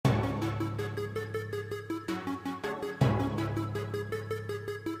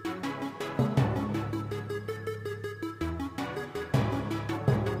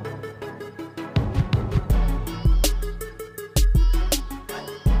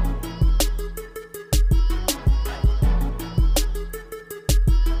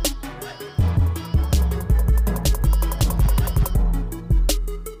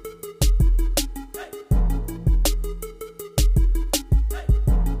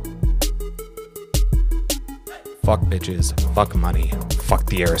Fuck bitches. Fuck money. Fuck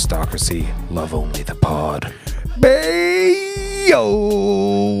the aristocracy. Love only the pod. Bayo!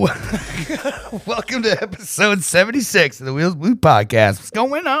 Welcome to episode 76 of the Wheels Blue Podcast. What's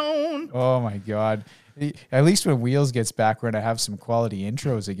going on? Oh my God. At least when Wheels gets back, we're gonna have some quality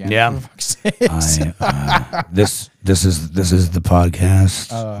intros again. Yeah. For fuck's sakes. This is the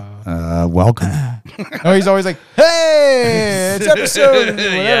podcast. Welcome. No, he's always like, "Hey, it's episode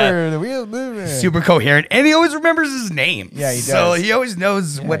whatever." Yeah. The Wheels moving. Super coherent, and he always remembers his name. Yeah, he does. So he always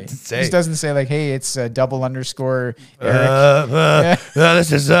knows what to He say. just doesn't say like, "Hey, it's double underscore Eric."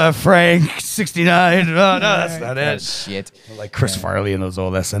 This is Frank 69. No, that's not Oh, it. shit. Like Chris Farley in those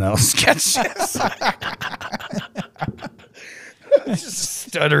old SNL sketches. Just a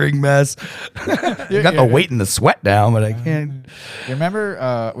stuttering mess. I got the weight and the sweat down, but I can't. You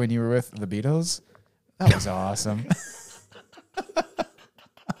remember when you were with the Beatles? That was awesome.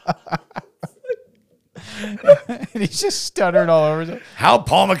 And he just stuttered all over himself. How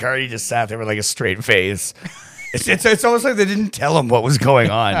Paul McCartney just sat there with like a straight face. It's almost like they didn't tell him what was going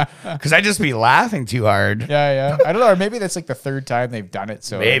on, because I'd just be laughing too hard. Yeah. I don't know. Or maybe that's like the third time they've done it.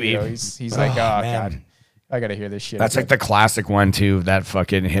 So Maybe. you know, he's like, oh man. God, I got to hear this shit. That's again." like the classic one too. That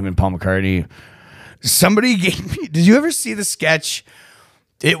fucking him and Paul McCartney. Somebody gave me. Did you ever see the sketch?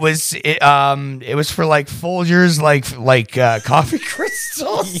 It was for like Folgers, like coffee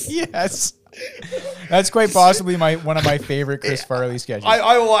crystals. Yes. That's quite possibly one of my favorite Chris Farley sketches.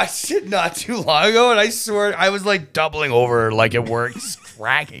 I watched it not too long ago, and I swear I was like doubling over like it worked, just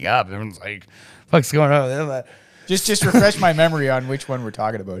cracking up. Everyone's like, "What's going on with him?" Just refresh my memory on which one we're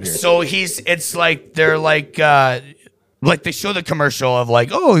talking about here. So it's like they're like they show the commercial of like,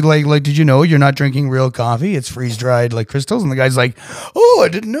 oh, like did you know you're not drinking real coffee? It's freeze dried like crystals. And the guy's like, oh, I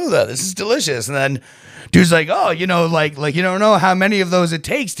didn't know that. This is delicious. And then dude's like, oh, you know, like you don't know how many of those it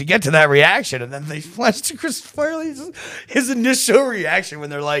takes to get to that reaction. And then they flash to Chris Farley's his initial reaction when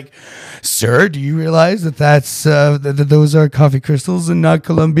they're like, sir, do you realize that that's that those are coffee crystals and not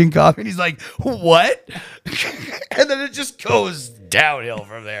Colombian coffee? And he's like, what? And then it just goes downhill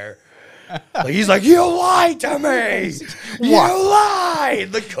from there. Like he's like, you lied to me. You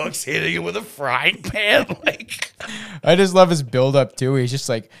lied. The cook's hitting him with a frying pan. Like, I just love his build up too. He's just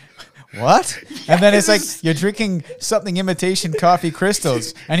like, what? And then it's like, you're drinking something imitation coffee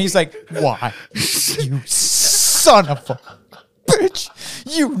crystals. And he's like, why? You son of a bitch.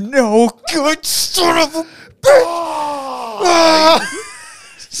 You no good son of a bitch.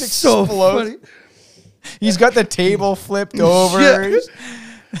 so funny. He's got the table flipped over. Yeah.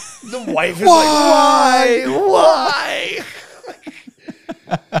 The wife is like, why?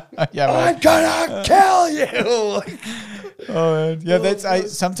 Yeah, man. I'm gonna kill you. Oh man. Yeah,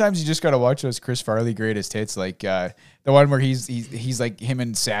 sometimes you just gotta watch those Chris Farley greatest hits, like the one where he's like him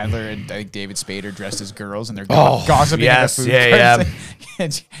and Sandler and I think David Spade are dressed as girls and they're gossiping yes, in the food yeah, court.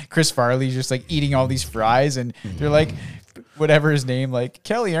 And Chris Farley's just like eating all these fries and they're like, whatever his name, like,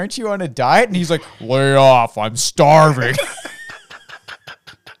 Kelly, aren't you on a diet? And he's like, lay off, I'm starving.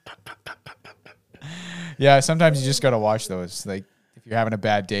 Yeah, sometimes you just gotta watch those. Like, if you're having a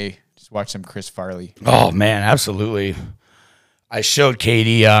bad day, just watch some Chris Farley. Oh man, absolutely. I showed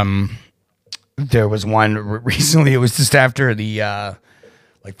Katie. There was one recently. It was just after the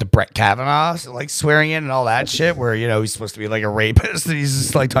like the Brett Kavanaugh like swearing in and all that shit, where you know he's supposed to be like a rapist and he's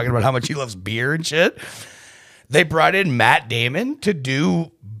just like talking about how much he loves beer and shit. They brought in Matt Damon to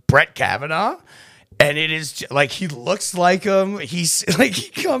do Brett Kavanaugh. And it is like he looks like him. He's like he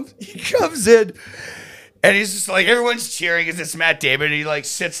comes in. And he's just like, everyone's cheering as it's Matt Damon. And he like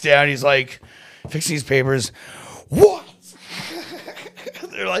sits down. He's like fixing his papers. What?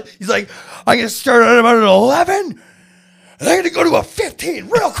 They're like, he's like, I'm going to start at about an 11. And I'm going to go to a 15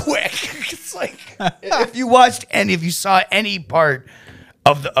 real quick. It's like, if you saw any part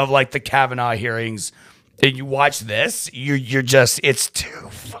of like the Kavanaugh hearings and you watch this, you're just, it's too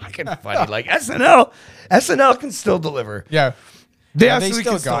fucking funny. Like SNL can still deliver. Yeah. They Yeah, absolutely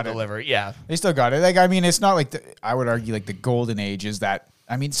still can still got it. deliver. Yeah. They still got it. Like, I mean, it's not like I would argue like the golden age is that.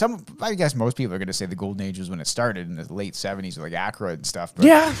 I mean, I guess most people are going to say the golden age was when it started in the late 70s with like Aykroyd and stuff. But,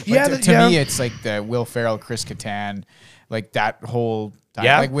 Yeah, but yeah, To yeah. me, it's like the Will Ferrell, Chris Kattan, like that whole time.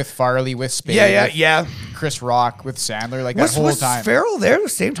 Yeah. Like with Farley, with Spade, Yeah. with Chris Rock, with Sandler, like Was that whole time. Farrell there the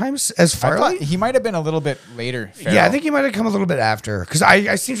same time as I Farley? thought he might have been a little bit later. Ferrell. Yeah, I think he might have come a little bit after. Because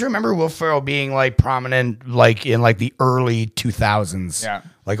I seem to remember Will Ferrell being like prominent like in like the early 2000s. Yeah.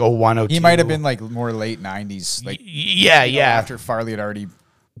 Like 01, 02. He might have been like more late 90s. Like, Yeah. after Farley had already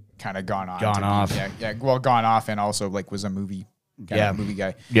kind of gone off. Gone off and also like was a movie guy. Yeah.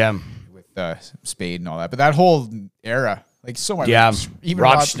 with Yeah. Spade and all that. But that whole era, Like so much. Yeah, even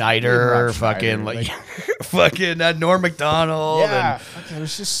Rob even Schneider, Rob fucking Schneider, fucking Norm Macdonald. yeah. and- Okay,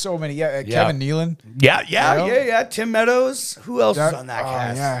 there's just so many. Yeah, Yeah. Kevin Nealon. yeah. Tim Meadows. Who else was on that Oh,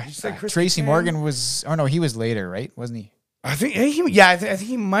 cast? yeah. Just like Kristen Tracy Chan. Morgan was. Oh no, he was later, right? Wasn't he? I think I think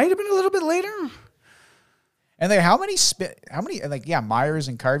he might have been a little bit later. And like, how many Myers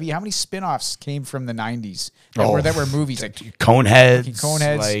and Carvey? How many spin-offs came from the '90s that were movies like Coneheads,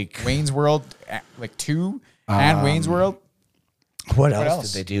 Coneheads, like Wayne's World, like 2, and Wayne's World. what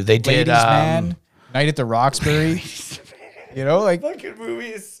else did they do? They did Ladies Man, Night at the Roxbury. You know, like fucking movie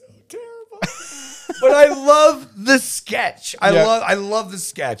is so terrible. But I love the sketch. I love the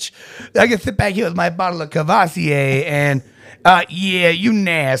sketch. I can sit back here with my bottle of Cavassier and yeah, you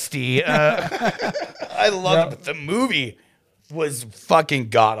nasty. I love it, but the movie was fucking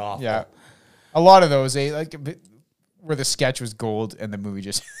god awful. yeah, a lot of those like where the sketch was gold and the movie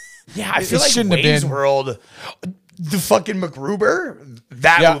just Yeah, I feel it like shouldn't have Wayne's been. World, the fucking MacGruber,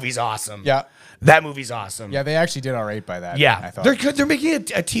 that movie's awesome. Yeah. That movie's awesome. Yeah, they actually did all right by that. Yeah. I thought. They're making a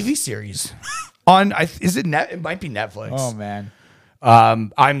TV series on is it net? It might be Netflix. Oh man.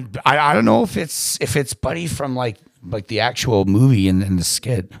 I don't know if it's Buddy from like the actual movie and the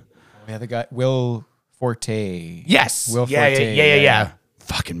skit. Yeah, they got Will Forte. Yes. Will yeah, Forte. yeah.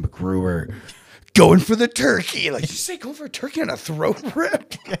 Fucking MacGruber. Going for the turkey. Like, did you say going for a turkey on a throat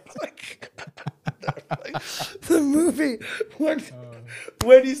rip? like, the movie when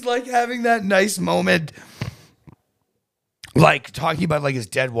he's like having that nice moment, like talking about like his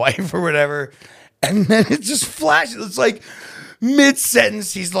dead wife or whatever, and then it just flashes. It's like mid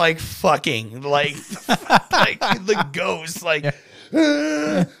sentence, he's like fucking like the ghost, like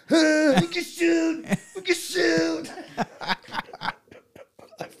we can shoot.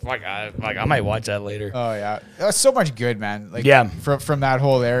 Fuck, I might watch that later. Oh yeah, that's so much good, man. Like Yeah. from that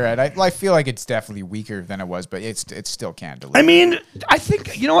whole era, and I feel like it's definitely weaker than it was, but it still can't deliver. I mean, I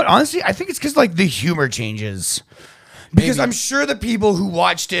think, you know what, honestly, I think it's because like the humor changes. Because Maybe. I'm sure the people who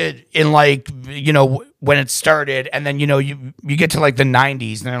watched it in like, you know, when it started, and then, you know, you get to like the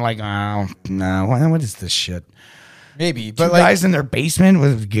 90s and they're like, oh, no, what is this shit? Maybe, Two but like guys in their basement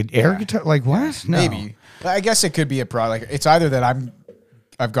with air guitar? Like, what? No. maybe. I guess it could be a product. Like, it's either that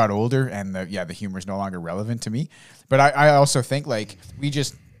I've got older and the humor is no longer relevant to me, but I also think like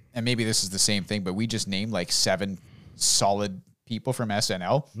and maybe this is the same thing, but we just named like 7 solid people from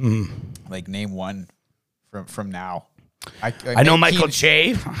SNL. Like name one from now. I know Michael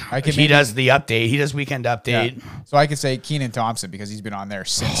Che. can He maybe- does the update. He does Weekend Update. So I could say Kenan Thompson because he's been on there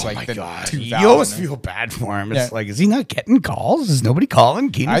since like the 2000s. You always feel bad for him. It's Yeah. like, is he not getting calls? Is nobody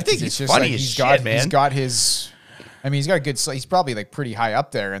calling? Keenan? I think He's it's just funny like as he's shit, got his. I mean, he's got a good. He's probably like pretty high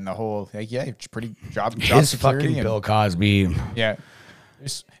up there in the whole. Like, yeah, pretty job His security. fucking and, Bill Cosby. Yeah.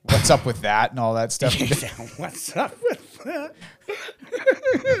 Just what's up with that and all that stuff? What's up with that?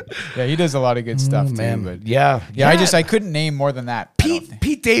 Yeah, he does a lot of good stuff too. Man, But yeah. I couldn't name more than that.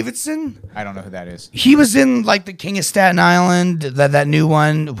 Pete Davidson. I don't know who that is. He was in like the King of Staten Island, that new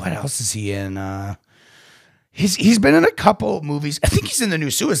one. What else is he in? He's been in a couple movies. I think he's in the new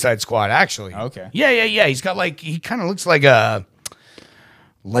Suicide Squad, actually. Okay. Yeah. He's got like, he kind of looks like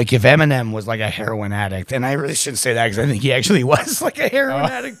if Eminem was like a heroin addict, and I really shouldn't say that because I think he actually was like a heroin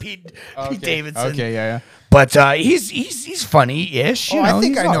addict, Pete Davidson. Okay, yeah. But he's funny-ish. You know, I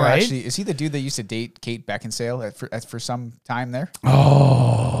think he's I know all right. actually. Is he the dude that used to date Kate Beckinsale for some time there?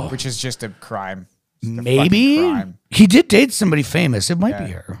 Oh, Which is just a crime. Just a maybe fucking crime. he did date somebody famous. It might be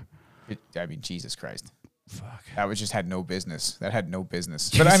Yeah. her. I mean, Jesus Christ. Fuck. That was just had no business. That had no business.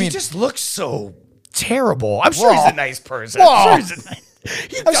 But But I he mean, just looks so terrible. I'm sure Whoa. he's a nice person. Whoa. I'm sure he's a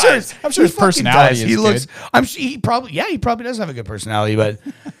nice. I'm sure his personality is He looks. good. I'm sure he probably does have a good personality, but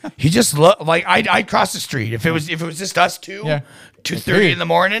he just look like I'd cross the street if it was just us two. Yeah. 2:30 in the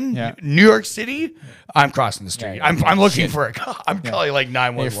morning, Yeah. New York City. I'm crossing the street. Yeah, I'm looking for a. I'm calling like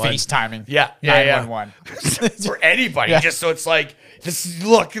 911. You're FaceTiming. Yeah. 911. For anybody, Yeah. just so it's like this.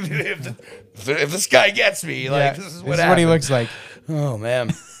 Look, if this guy gets me, like Yeah, this is what happened. he looks like. Oh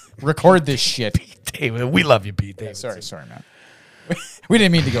man, Record this shit. David, we love you, Pete. David. Sorry, man. We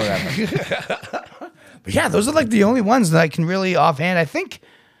didn't mean to go that way. But yeah, those are like the only ones that I can really offhand. I think.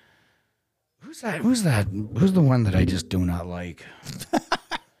 Who's that? Who's the one that I just do not like?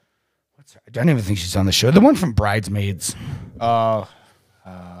 What's her? I don't even think she's on the show. The one from Bridesmaids. I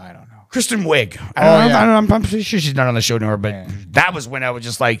don't know. Kristen Wiig. I'm pretty sure she's not on the show anymore, but that was when I was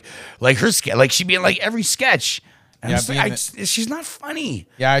just like her sketch, like she'd be in like every sketch. And Yeah, I'm just like, she's not funny.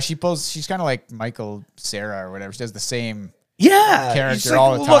 Yeah, she's kind of like Michael Sarah or whatever. She does the same. Yeah, Character it's like,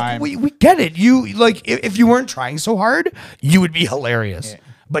 all the look, time. We get it. You like if you weren't trying so hard, you would be hilarious. Yeah.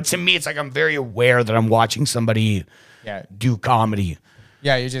 But to me, it's like I'm very aware that I'm watching somebody Yeah. do comedy.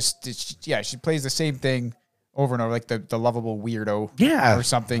 Yeah, she plays the same thing over and over, like the lovable weirdo, Yeah. or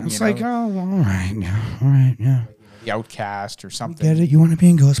something. It's you like, know, oh, all right, yeah, all right, yeah. the outcast or something. Get it? You want to be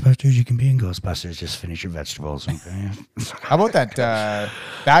in Ghostbusters? You can be in Ghostbusters. Just finish your vegetables, okay? How about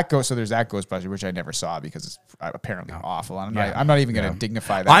that ghost? So there's that Ghostbuster, which I never saw because it's apparently awful. I'm not even going to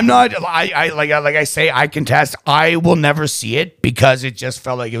dignify that. I'm not. Like I say, I contest. I will never see it because it just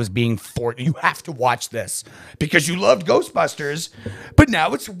felt like it was being forced. You have to watch this because you loved Ghostbusters, but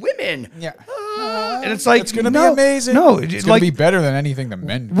now it's women. Yeah. And it's like It's going to be amazing. No, it's it's going like to be better than anything the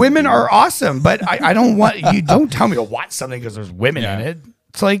men. women are awesome, but I don't want you. Don't tell me to watch something because there's women in it.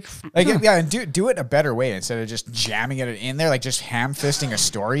 It's like and do it a better way instead of just jamming it in there, like just ham-fisting a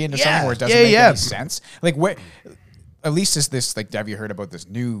story into something where it doesn't make any sense. Like what? At least is this like? Have you heard about this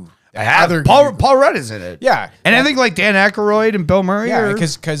new? I have. Paul Rudd is in it. Yeah, and I think like Dan Aykroyd and Bill Murray. Yeah,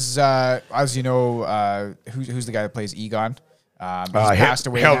 because as you know, who's the guy that plays Egon? He's passed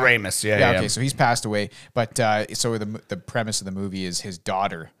away. Harold now. Ramis. Yeah. Okay, so he's passed away. But so the premise of the movie is his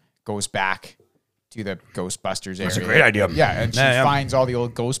daughter goes back to the Ghostbusters area. That's a great idea. Yeah, and she finds all the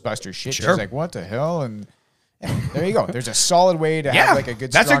old Ghostbusters shit. Sure. She's like, what the hell? And there you go. There's a solid way to have like a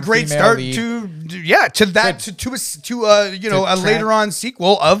good. That's a great start lead. to a later on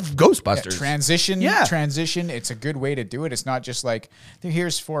sequel of Ghostbusters. Transition. It's a good way to do it. It's not just like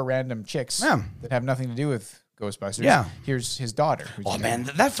here's 4 random chicks that have nothing to do with Ghostbusters. Yeah. Here's his daughter. Oh man,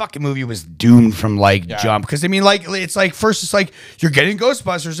 that fucking movie was doomed from jump. Because I mean, like it's like first it's like you're getting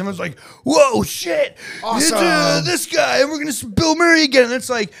Ghostbusters, and it's like, whoa, shit, awesome. This guy, and we're gonna see Bill Murray again. And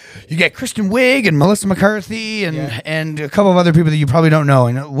it's like you get Kristen Wiig and Melissa McCarthy and a couple of other people that you probably don't know.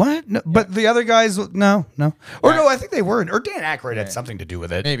 And what? No, but the other guys, no, no, I think they were, or Dan Aykroyd had something to do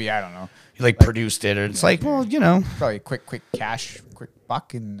with it. Maybe, I don't know. He produced it, and it's like, well, probably quick cash, quick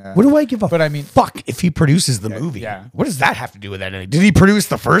buck, and what do I give a fuck if he produces the movie? Yeah. What does that have to do with anything? Did he produce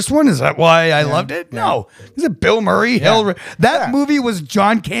the first one? Is that why I loved it? Yeah. No. Is it Bill Murray? Yeah. That movie was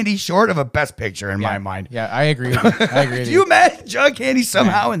John Candy short of a Best Picture in my mind. Yeah, I agree with you. Do you imagine John Candy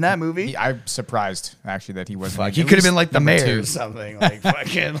somehow in that movie? I'm surprised actually that he wasn't. He could have been like the mayor or something. Like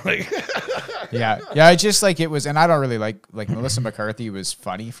fucking like. Yeah. I just like it was, and I don't really like Melissa McCarthy was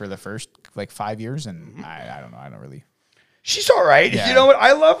funny for the first 5 years, and I don't know. I don't really. She's all right. Yeah. You know what?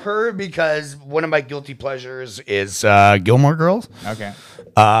 I love her because one of my guilty pleasures is Gilmore Girls. Okay.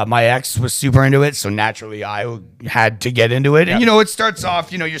 My ex was super into it, so naturally I had to get into it. And it starts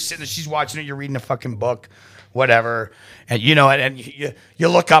off, you're sitting there, she's watching it, you're reading a fucking book, whatever, and you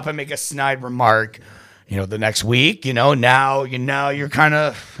look up and make a snide remark. The next week, now you're kind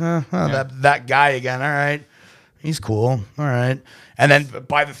of that guy again. All right, he's cool. All right. And then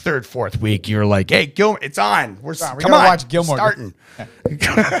by the 3rd, 4th week, you're like, "Hey, Gilmore, it's on. We're come on, watch Gilmore. Starting." We're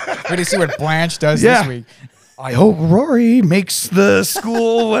gonna see what Blanche does this week. I hope Rory makes the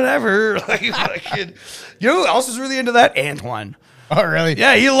school whatever. Who else is really into that? Antoine. Oh, really?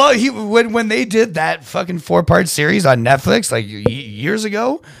 Yeah, when they did that fucking 4-part series on Netflix years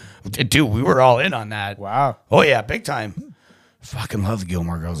ago, dude, we were all in on that. Wow. Oh yeah, big time. Fucking love the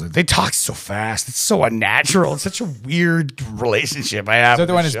Gilmore Girls. They talk so fast. It's so unnatural. It's such a weird relationship I have. Is that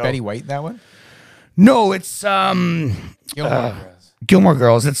the one is Betty White, that one? No, it's Gilmore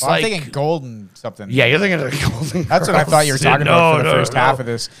Girls. It's I'm thinking Golden something. Yeah, you're thinking of Golden. That's what I thought you were talking about for the first half of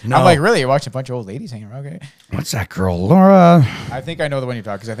this. No. I'm like, really? You watch a bunch of old ladies hanging around? Okay. What's that girl, Laura? I think I know the one you're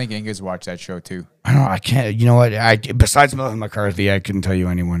talking because I think Inga's watched that show too. I can't. You know what? Besides Melissa McCarthy, I couldn't tell you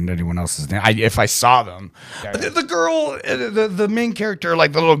anyone else's name. If I saw them, the girl, the main character,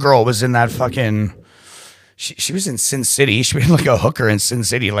 like the little girl, was in that fucking. She was in Sin City. She was like a hooker in Sin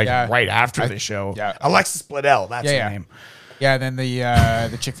City, right after the show. Yeah, Alexis Bledel. That's her name. Yeah, then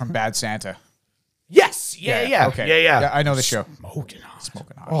the chick from Bad Santa. Yes. Yeah. Okay. Yeah. I know the show. Smoking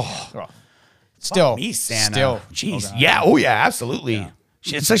hot. Oh. Still. Me, Santa. Still. Jeez. Yeah. Oh, yeah. Absolutely. Yeah.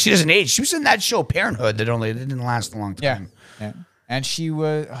 It's like she doesn't age. She was in that show Parenthood that didn't last a long time. Yeah. And she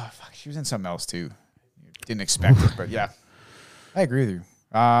was. She was in something else too. Didn't expect it, but yeah. I agree with you.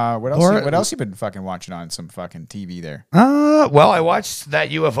 What else you been fucking watching on some fucking TV there? Well, I watched that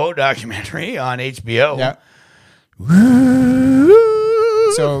UFO documentary on HBO. Yeah.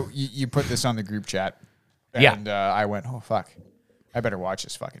 So you put this on the group chat, and I went, oh fuck, I better watch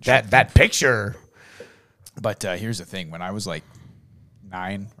this fucking shit. That picture. But here's the thing: when I was like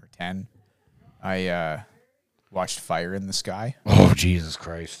 9 or 10, I watched Fire in the Sky. Oh Jesus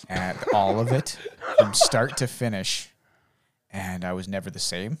Christ! And all of it from start to finish, and I was never the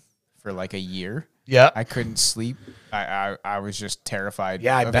same for like a year. Yeah. I couldn't sleep. I was just terrified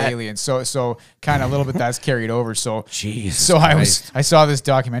Yeah, I of bet. aliens. So kind of a little bit that's carried over. So Jesus so Christ. I saw this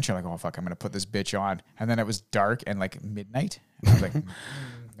documentary. I'm like, oh fuck, I'm gonna put this bitch on. And then it was dark and like midnight. And I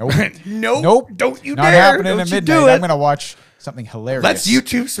was like, nope, Nope. Don't you not dare. happening Don't at you midnight. do it. I'm gonna watch something hilarious. Let's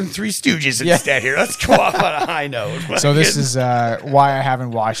YouTube some Three Stooges instead here. Let's go off on a high note. So this is why I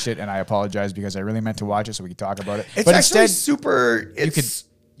haven't watched it, and I apologize because I really meant to watch it so we could talk about it. It's but actually instead, super.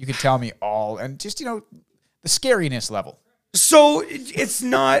 you could tell me all, and just the scariness level. So it's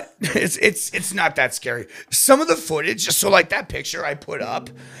not it's not that scary. Some of the footage, just so like that picture I put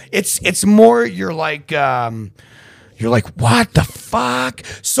up, it's more you're like what the fuck?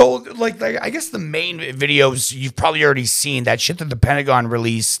 So like I guess the main videos you've probably already seen, that shit that the Pentagon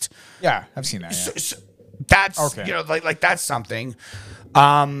released. Yeah, I've seen that. Yeah. So that's Okay. like that's something.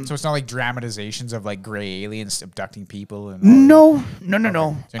 So it's not like dramatizations of like gray aliens abducting people and No.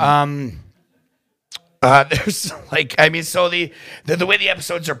 So There's like, I mean, so the way the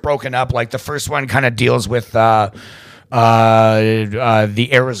episodes are broken up, like the first one kind of deals with the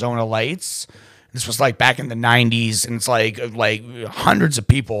Arizona Lights. This was like back in the 90s, and it's like hundreds of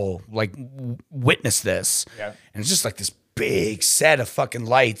people like witnessed this. Yeah. And it's just like this big set of fucking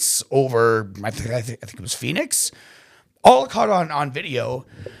lights over, I think it was Phoenix, all caught on video.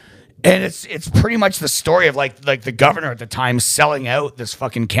 And it's pretty much the story of like the governor at the time selling out this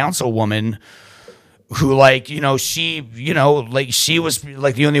fucking councilwoman who she was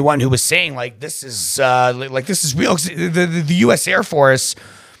like the only one who was saying like this is real. The U.S. Air Force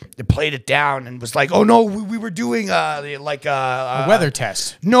played it down and was like, oh no, we were doing a weather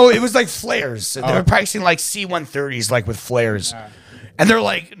test. No, it was like flares. They were practicing like C-130s like with flares. And they're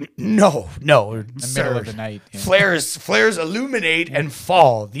like, no, The middle of the night. Yeah. Flares illuminate and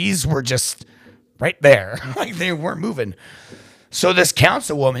fall. These were just right there. Like they weren't moving. So this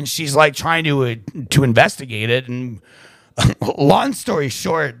councilwoman, she's like trying to investigate it, and long story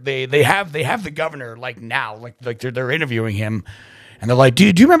short, they have the governor like now, like they're interviewing him, and they're like, do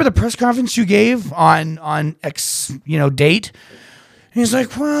you remember the press conference you gave on X date? And he's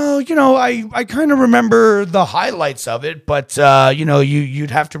like, well, I kind of remember the highlights of it, but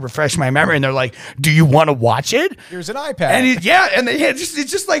you'd have to refresh my memory. And they're like, do you want to watch it? Here's an iPad. And they had it's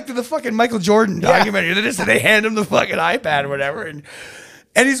just like the fucking Michael Jordan documentary. They hand him the fucking iPad or whatever, and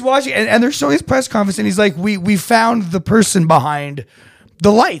he's watching, and they're showing his press conference, and he's like, we found the person behind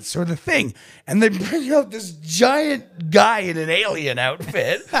the lights or the thing, and they bring out this giant guy in an alien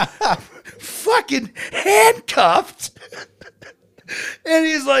outfit, fucking handcuffed. And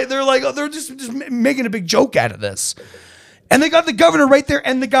he's like, they're just making a big joke out of this. And they got the governor right there,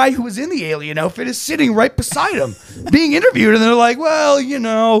 and the guy who was in the alien outfit is sitting right beside him, being interviewed. And they're like, well,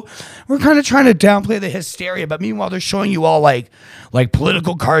 we're kind of trying to downplay the hysteria, but meanwhile, they're showing you all like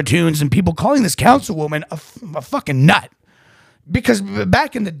political cartoons and people calling this councilwoman a fucking nut. Because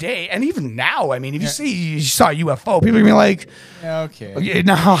back in the day, and even now, I mean, if you saw a UFO, people are gonna be like, okay,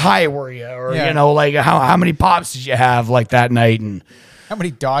 now how high were you, or like how many pops did you have like that night, and how many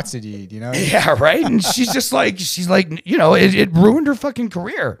dots did you eat? Yeah, right. And she's like, it ruined her fucking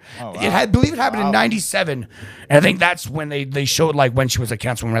career. Oh, wow. I believe it happened in '97, and I think that's when they showed like when she was a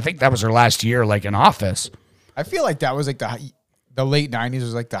councilwoman. I think that was her last year like in office. I feel like that was like the late 90s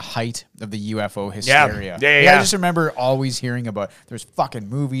was like the height of the UFO hysteria. Yeah. I just remember always hearing about there's fucking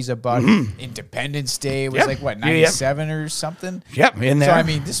movies about it. Independence Day was like what, 97 or something? Yep, in there. So I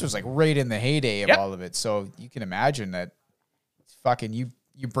mean, this was like right in the heyday of Yep. all of it. So you can imagine that fucking you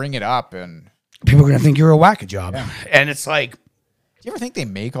bring it up, and People are gonna think you're a whack a job. And it's like, do you ever think they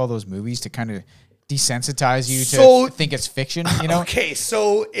make all those movies to kind of desensitize you So- to think it's fiction, Okay,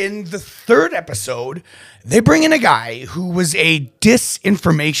 so in the third episode, they bring in a guy who was a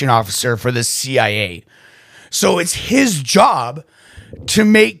disinformation officer for the CIA. So it's his job to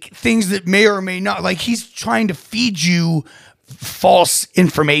make things that may or may not, like he's trying to feed you false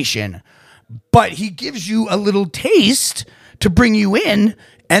information, but he gives you a little taste to bring you in,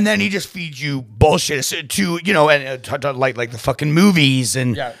 and then he just feeds you bullshit to, like the fucking movies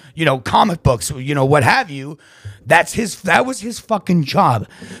and, comic books, what have you. That was his fucking job.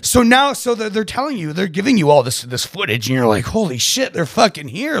 So now, they're telling you, they're giving you all this footage, and you're like, holy shit, they're fucking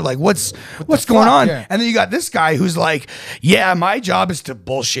here. Like, what's going on? Yeah. And then you got this guy who's like, yeah, my job is to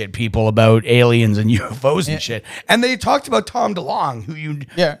bullshit people about aliens and UFOs and shit. And they talked about Tom DeLonge, who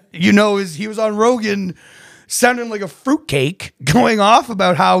he was on Rogan, sounding like a fruitcake, going off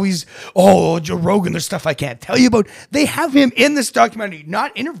about how he's, Joe Rogan, there's stuff I can't tell you about. They have him in this documentary,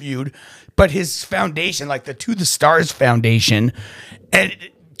 not interviewed, but his foundation, like the To the Stars Foundation. And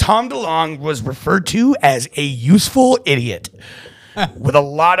Tom DeLonge was referred to as a useful idiot. with a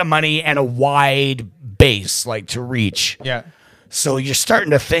lot of money and a wide base, like to reach. Yeah. So you're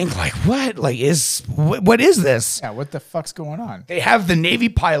starting to think like, what is this? Yeah. What the fuck's going on? They have the Navy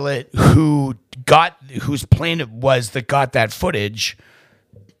pilot whose plane it was that got that footage,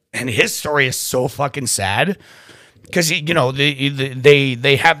 and his story is so fucking sad because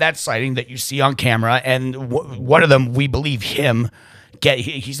they have that sighting that you see on camera, and one of them, we believe him,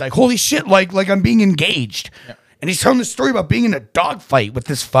 he's like, holy shit, like I'm being engaged. Yeah. And he's telling the story about being in a dogfight with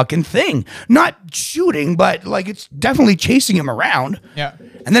this fucking thing. Not shooting, but like it's definitely chasing him around. Yeah.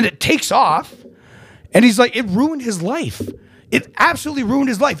 And then it takes off. And he's like, it ruined his life. It absolutely ruined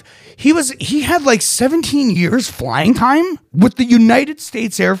his life. He had like 17 years flying time with the United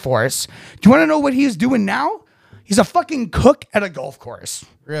States Air Force. Do you want to know what he is doing now? He's a fucking cook at a golf course.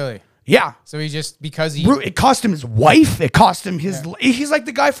 Really? Yeah. So it cost him his wife. It cost him his. Yeah. He's like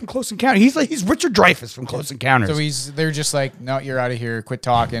the guy from Close Encounters. He's Richard Dreyfuss from Close Encounters. So they're just like, no, you're out of here. Quit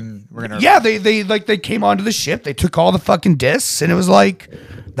talking. We're gonna. Yeah, they came onto the ship. They took all the fucking discs, and it was like,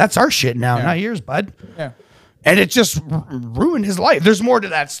 that's our shit now, not yours, bud. Yeah. And it just ruined his life. There's more to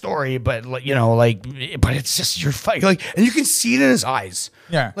that story, but but it's just you're fighting, like, and you can see it in his eyes.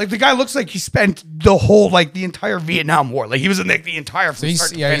 Yeah, like the guy looks like he spent the entire Vietnam War. Like he was in the entire from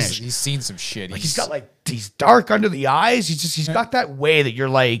start to finish. He's seen some shit. Like he's got he's dark under the eyes. He's got that way that you're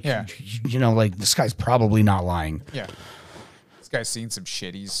like, like this guy's probably not lying. Yeah, this guy's seen some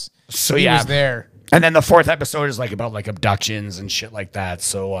shit. He was there. And then the fourth episode is like about like abductions and shit like that.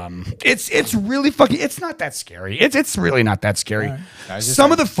 So it's really fucking. It's not that scary. It's really not that scary. Right.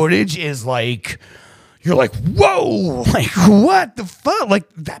 Some of the footage is like, you're like, whoa, like what the fuck? Like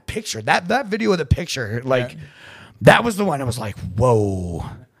that picture, that video of the picture, like that was the one. I was like, whoa.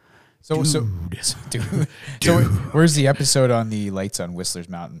 So where's the episode on the lights on Whistler's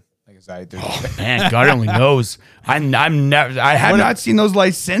Mountain? Man, God only knows. I have not seen those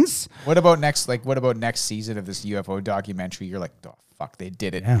lights since. What about next season of this UFO documentary? You're like, oh fuck, they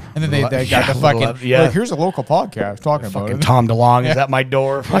did it. Yeah. And then they got the fucking like, here's a local podcast talking about it. Tom DeLonge is at my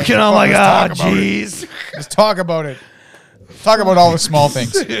door. Fucking, I'm like, oh jeez. Let's talk about it. Talk about all the small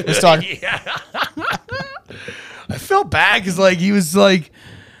things. Let's talk. I felt bad because like he was like,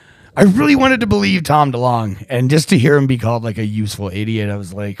 I really wanted to believe Tom DeLonge, and just to hear him be called like a useful idiot, I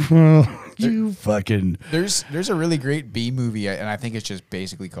was like, you fucking. There's a really great B movie, and I think it's just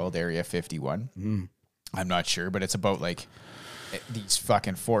basically called Area 51. I'm not sure, but it's about like these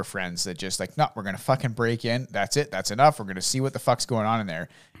fucking four friends that just like, no, we're gonna fucking break in. That's it. That's enough. We're gonna see what the fuck's going on in there.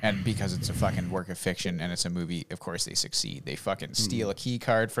 And because it's a fucking work of fiction and it's a movie, of course they succeed. They fucking steal a key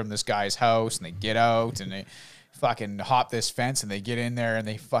card from this guy's house, and they get out, and they fucking hop this fence, and they get in there, and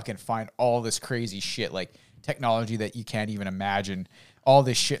they fucking find all this crazy shit, like technology that you can't even imagine, all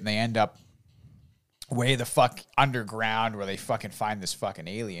this shit, and they end up way the fuck underground where they fucking find this fucking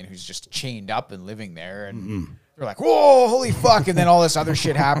alien who's just chained up and living there, and they're like, whoa, holy fuck, and then all this other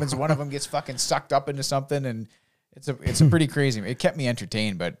shit happens. One of them gets fucking sucked up into something, and it's a pretty crazy. It kept me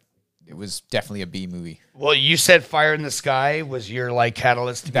entertained, but it was definitely a B movie. Well, you said Fire in the Sky was your like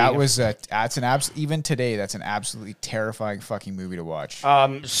catalyst to that was even today, that's an absolutely terrifying fucking movie to watch.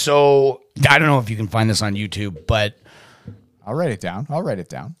 So I don't know if you can find this on YouTube, but I'll write it down.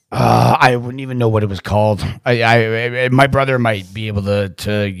 I wouldn't even know what it was called. I my brother might be able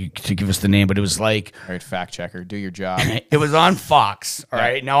to give us the name, but it was like, all right, fact checker, do your job. It was on Fox. All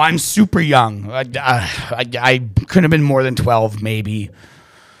right, now I'm super young. I couldn't have been more than 12, maybe.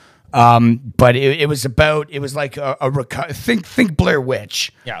 But it was like think Blair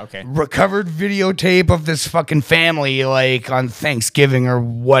Witch. Yeah, okay. Recovered videotape of this fucking family, like on Thanksgiving or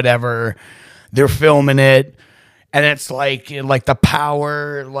whatever. They're filming it, and it's like the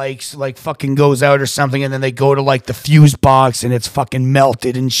power like fucking goes out or something, and then they go to like the fuse box, and it's fucking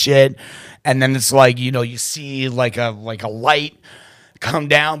melted and shit. And then it's like, you see like a light come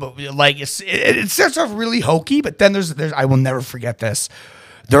down, but like it starts off really hokey, but then there's I will never forget this.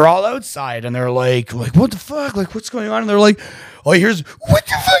 They're all outside, and they're like, what the fuck? Like, what's going on? And they're like, oh, here's, what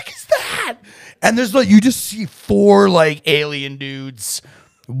the fuck is that? And there's like, you just see four like alien dudes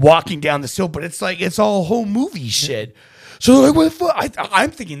walking down the hill, but it's like, it's all home movie shit. So like, what the fuck?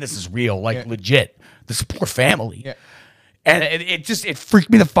 I'm thinking this is real, like legit. This poor family. Yeah. And it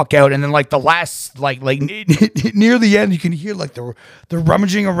freaked me the fuck out. And then like the last, like near the end, you can hear like they're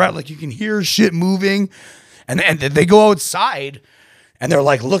rummaging around, like you can hear shit moving, and they go outside. And they're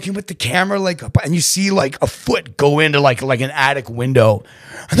like looking with the camera, like, and you see like a foot go into like an attic window,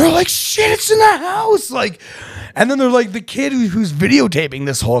 and they're like, "Shit, it's in the house!" Like, and then they're like, the kid who's videotaping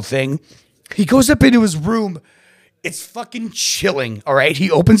this whole thing, he goes up into his room. It's fucking chilling. All right, he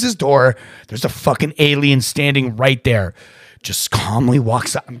opens his door. There's a fucking alien standing right there. just calmly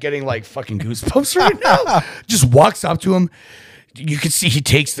walks up. I'm getting like fucking goosebumps right now. Just walks up to him. You can see he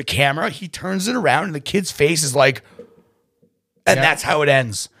takes the camera, he turns it around, and the kid's face is like, and that's how it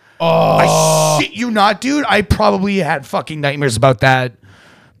ends. Oh, I shit you not, dude. I probably had fucking nightmares about that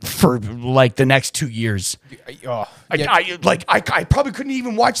for like the next 2 years. I probably couldn't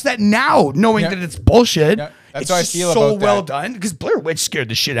even watch that now, knowing that it's bullshit. Yeah, that's it's how I feel so about that. well done, because Blair Witch scared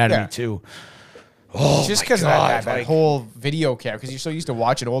the shit out of me too. Oh, just because of that whole video camera, because you're so used to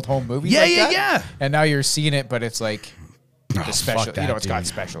watching old home movies. Yeah. And now you're seeing it, but it's like the special, fuck that, it's got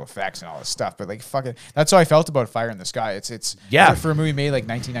special effects and all this stuff. But like, fucking, that's how I felt about Fire in the Sky. It's for a movie made like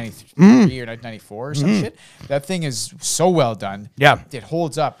 1993 or 1994 or some shit. That thing is so well done. Yeah, it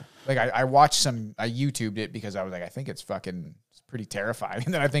holds up. Like I watched I YouTubed it because I was like, I think it's pretty terrifying.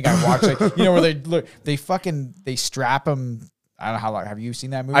 And then I think I watched like, where they strap them. I don't know how long. Have you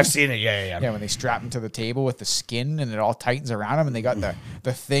seen that movie? I've seen it. Yeah. Yeah, when they strap him to the table with the skin and it all tightens around him, and they got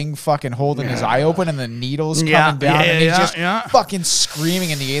the thing fucking holding his eye open, and the needles coming down, and he's just fucking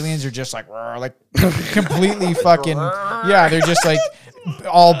screaming, and the aliens are just like completely fucking they're just like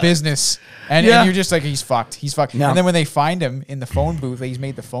all business, and you're just like, he's fucked. No. And then when they find him in the phone booth, he's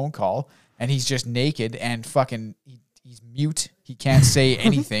made the phone call, and he's just naked and fucking. He's mute. He can't say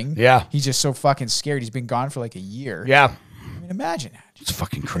anything. He's just so fucking scared. He's been gone for like a year. Yeah. Imagine that. It's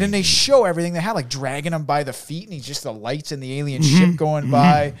fucking crazy. And then they show everything. They have like dragging him by the feet, and he's just the lights and the alien ship going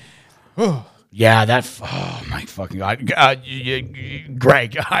by. Yeah, oh my fucking God.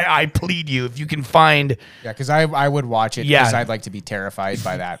 Greg, I plead you, if you can find... Yeah, because I would watch it because I'd like to be terrified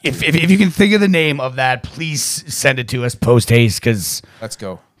by that. If you can think of the name of that, please send it to us post-haste, because... Let's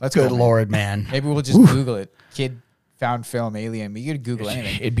go. Good Lord, man. Maybe we'll just Google it. Kid found film alien. You could Google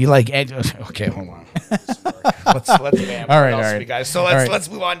anything. It'd be like... Okay, hold on. Let's bam. All right. Guys. So let's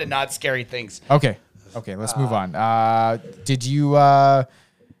move on to not scary things. Okay, let's move on. Did you so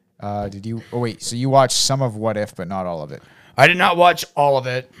you watched some of What If, but not all of it? I did not watch all of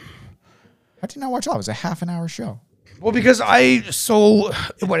it. How did you not watch all of it? It was a half an hour show. Well, because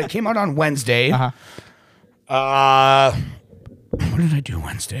it came out on Wednesday. What did I do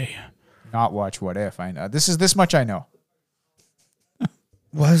Wednesday? Not watch What If. I know. This much I know.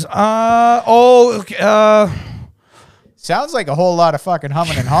 Sounds like a whole lot of fucking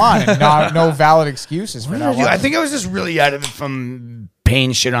humming and hawing and no valid excuses for that. I think I was just really out of it from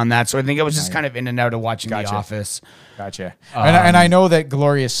paying shit on that, so I think I was just kind of in and out of watching The Office. Gotcha. And I know that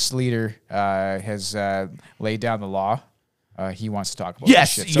Glorious Sleater has laid down the law. He wants to talk about this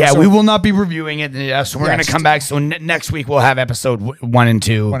shit. We will not be reviewing it. So we're going to come back. So next week we'll have episode 1 and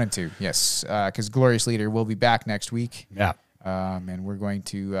 2. 1 and 2, yes. Because Glorious Leader will be back next week. Yeah. And we're going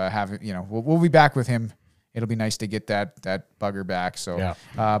to have it, we'll be back with him. It'll be nice to get that bugger back. So,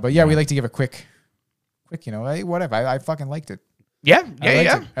 we like to give a quick, whatever. I fucking liked it.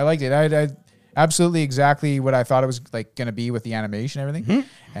 I liked it. I absolutely exactly what I thought it was like going to be with the animation and everything.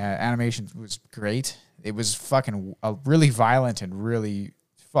 Animation was great. It was fucking really violent and really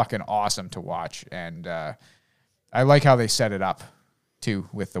fucking awesome to watch. And I like how they set it up too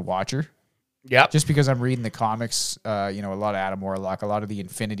with the Watcher. Yeah. Just because I'm reading the comics, a lot of Adam Warlock, a lot of the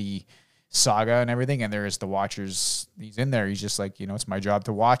Infinity Saga and everything, and there is the Watchers. He's in there. He's just like, it's my job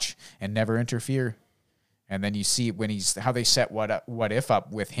to watch and never interfere. And then you see when how they set what if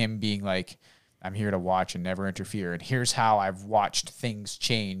up with him being like, I'm here to watch and never interfere. And here's how I've watched things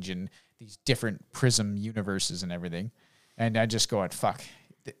change and these different prism universes and everything. And I just go, fuck.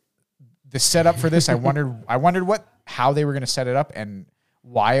 The setup for this, I wondered how they were going to set it up and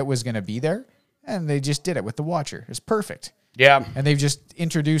why it was going to be there. And they just did it with the Watcher. It's perfect. Yeah. And they've just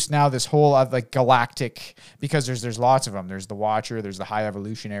introduced now this whole galactic, because there's lots of them. There's the Watcher, there's the High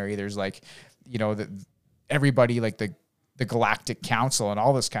Evolutionary, there's everybody like the Galactic Council and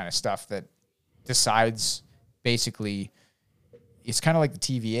all this kind of stuff that decides basically, it's kind of like the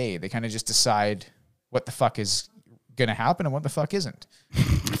TVA. They kind of just decide what the fuck is going to happen and what the fuck isn't.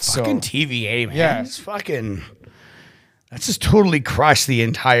 Fucking TVA, man. Yeah. It's fucking... That's just totally crushed the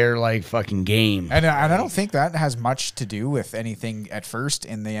entire fucking game. And I don't think that has much to do with anything at first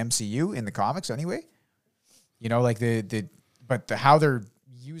in the MCU, in the comics anyway. But how they're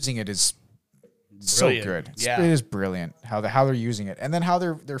using it is brilliant. So good. It is brilliant how they're using it. And then how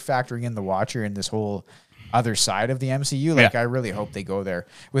they're factoring in the Watcher in this whole other side of the MCU. I really hope they go there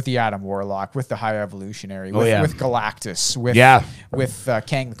with the Adam Warlock, with the High Evolutionary, with Galactus, with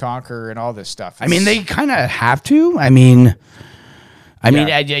Kang the Conqueror and all this stuff. I mean, they kind of have to.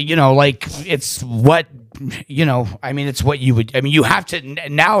 It's what, it's what you would, you have to,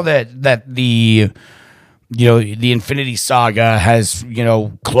 now that the Infinity Saga has,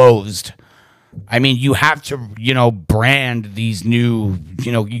 closed, I mean, you have to, brand these new,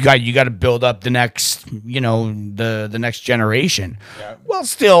 you got to build up the next, the next generation. Yeah. Well,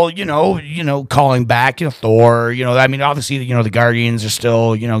 still, calling back, Thor, I mean, obviously, the Guardians are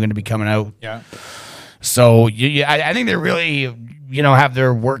still, going to be coming out. Yeah. So I think they really, have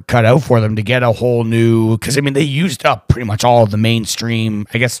their work cut out for them to get a whole new, because I mean, they used up pretty much all of the mainstream,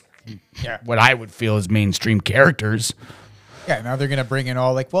 I guess, what I would feel is mainstream characters. Yeah, now they're gonna bring in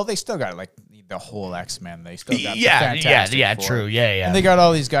all they still got the whole X-Men. They still got the Yeah, Fantastic Four. true. Yeah. And they got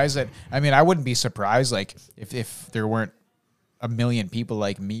all these guys that, I mean, I wouldn't be surprised if there weren't a million people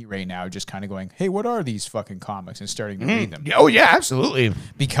like me right now just kind of going, hey, what are these fucking comics, and starting to read them. Oh yeah, absolutely.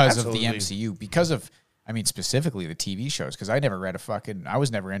 Because of the MCU, because of, I mean, specifically the TV shows, because I never read I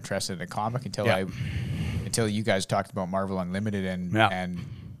was never interested in a comic until you guys talked about Marvel Unlimited and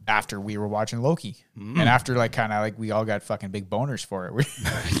after we were watching Loki, and after we all got fucking big boners for it.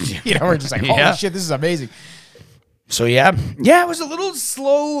 We're just like, holy shit, this is amazing. So yeah, it was a little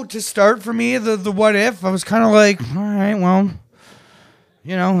slow to start for me. The What If, I was kind of like, all right, well,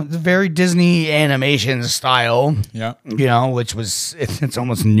 it's very Disney animation style. Yeah, which was it's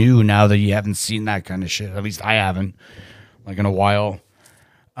almost new now that you haven't seen that kind of shit. At least I haven't, in a while.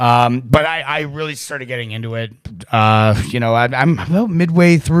 But I really started getting into it. I'm about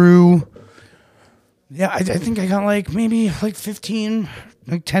midway through. Yeah, I think I got maybe 10, 15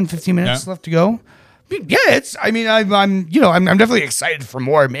 minutes left to go. Yeah, I'm definitely excited for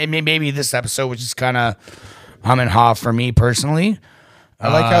more. Maybe this episode was just kind of hum and haw for me personally.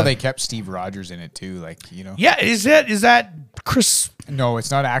 I like how they kept Steve Rogers in it too. Yeah, is that Chris? No,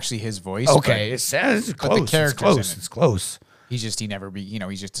 it's not actually his voice. Okay, it's close. the character's It's close. He's just he's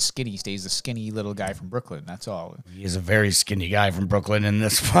just he stays the skinny little guy from Brooklyn. That's all. He is a very skinny guy from Brooklyn in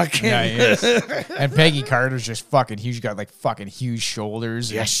this fucking. Yeah, he is. And Peggy Carter's just fucking huge. She's got fucking huge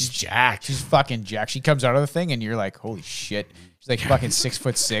shoulders. Yeah, she's jacked. She's fucking jacked. She comes out of the thing and you're like, holy shit. She's fucking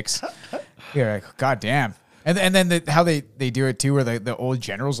 6'6". You're like, god damn. And then how they do it too, where the old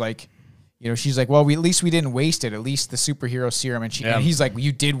general's she's like, well, at least we didn't waste it. At least the superhero serum. And he's like, well,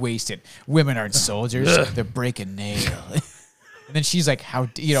 you did waste it. Women aren't soldiers. They break a nail. And then she's like, "How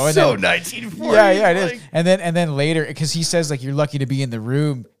and so then, 1940." Yeah, it is. And then later, because he says you're lucky to be in the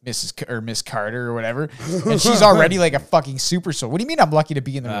room, Miss Carter or whatever, and she's already a fucking super soldier. What do you mean I'm lucky to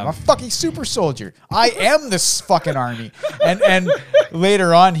be in the room? I'm a fucking super soldier. I am this fucking army. And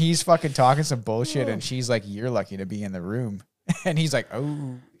later on, he's fucking talking some bullshit, and she's like, "You're lucky to be in the room," and he's like,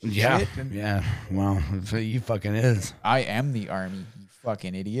 "Oh, yeah, shit. yeah." Well, he fucking is. I am the army. You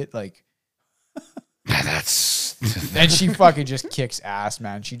fucking idiot. That's. And she fucking just kicks ass,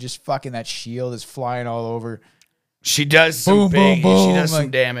 man. She just fucking, that shield is flying all over. She does some boom. She does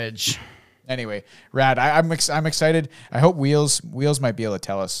some damage. Anyway, rad. I'm excited. I hope Wheels might be able to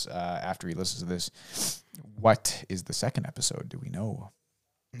tell us after he listens to this. What is the second episode? Do we know?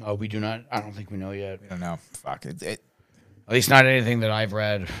 Oh, we do not. I don't think we know yet. We don't know. Fuck it. At least not anything that I've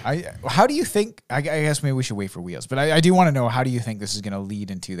read. How do you think? I guess maybe we should wait for Wheels, but I do want to know, how do you think this is going to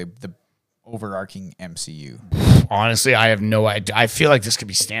lead into the overarching MCU? Honestly, I have no idea. I feel like this could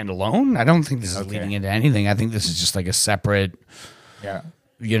be standalone. I don't think this is leading into anything. I think this is just a separate. Yeah.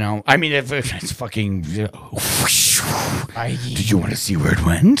 I mean, if it's fucking. Did you want to see where it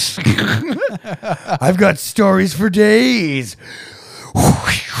went? I've got stories for days.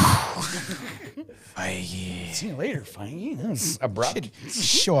 See you later, Feige. That's abrupt.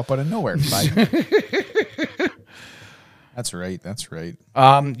 Show up out of nowhere, Feige. That's right.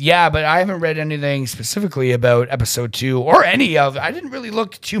 Yeah, but I haven't read anything specifically about episode 2 or any of. I didn't really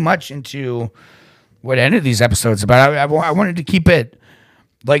look too much into what any of these episodes about. I wanted to keep it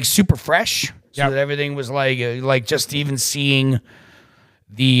super fresh, so that everything was just even seeing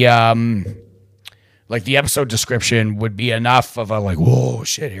the the episode description would be enough of a whoa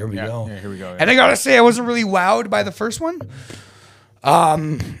shit, here we go. Yeah, here we go. Yeah. And I gotta say, I wasn't really wowed by the first one.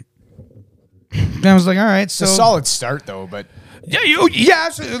 And I was like, all right, so it's a solid start though, but absolutely.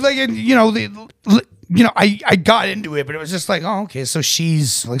 I got into it, but it was just oh, okay, so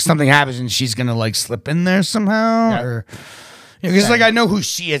she's something happens and she's gonna slip in there somehow, or because I know who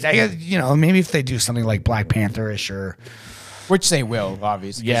she is. I guess maybe if they do something like Black Panther-ish, or which they will,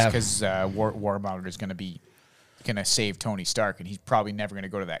 obviously, because War Monitor is gonna save Tony Stark, and he's probably never gonna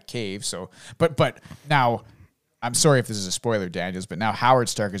go to that cave. So, but now. I'm sorry if this is a spoiler, Daniels, but now Howard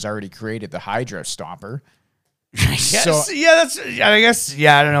Stark has already created the Hydra Stomper. Yes, so, I guess,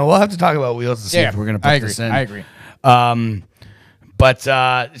 I don't know. We'll have to talk about Wheels to see if we're going to put this in. I agree. But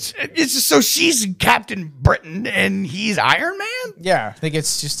it's just, so she's Captain Britain and he's Iron Man? Yeah, I think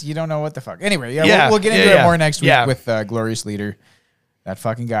it's just, you don't know what the fuck. Anyway, we'll get into it more next week with Glorious Leader. That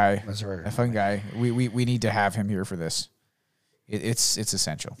fucking guy. That's right. That fucking guy. We need to have him here for this. It's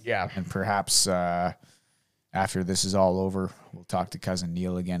essential. Yeah. And perhaps after this is all over, we'll talk to cousin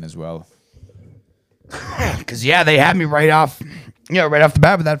Neil again as well. Because they had me right off the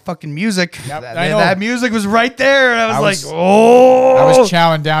bat with that fucking music. Yep, that, I know. that music was right there, and I was like, I oh. was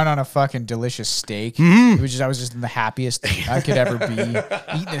chowing down on a fucking delicious steak. I was just in the happiest I could ever be.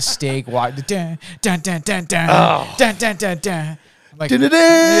 Eating a steak, dun dun dun dun dun dun dun dun dun. I'm like,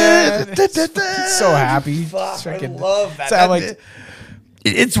 yeah, so happy. Fuck, I Freaking- love that. So I'm like,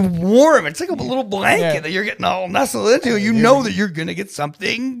 It's warm. It's like a little blanket Yeah. that you're getting all nestled into. You know that you're gonna get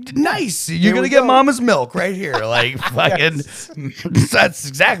something nice. You're Here gonna we get go. mama's milk right here. Like fucking. That's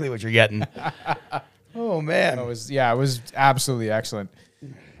exactly what you're getting. Oh man. it was absolutely excellent.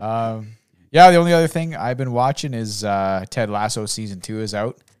 The only other thing I've been watching is Ted Lasso season 2 is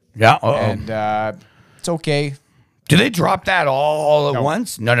out, Yeah. and it's okay. Do they drop that all at No.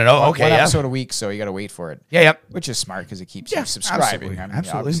 once? No. Okay. One Yeah. episode a week, so you got to wait for it. Yeah. Yep. Which is smart because it keeps Yeah, you subscribing. absolutely, I mean,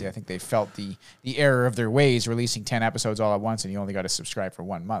 absolutely. obviously, I think they felt the error of their ways, releasing 10 episodes all at once, and you only got to subscribe for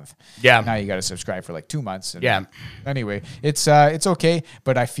 1 month. Yeah. Now you got to subscribe for like 2 months. And Yeah. Anyway, it's okay,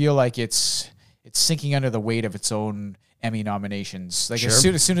 but I feel like it's sinking under the weight of its own Emmy nominations. Like Sure.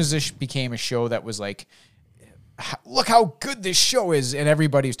 as soon as this became a show that was like, look how good this show is, and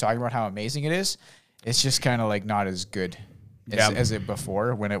everybody's talking about how amazing it is. It's just kind of like not as good. As it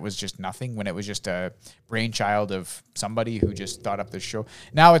before, when it was just nothing, when it was just a brainchild of somebody who just thought up this show.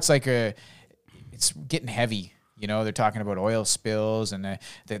 Now it's like it's getting heavy. You know, they're talking about oil spills, and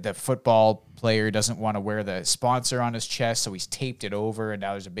the football player doesn't want to wear the sponsor on his chest, so he's taped it over, and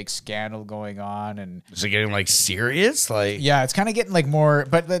now there's a big scandal going on. And Is it getting like serious? Like yeah, it's kind of getting like more,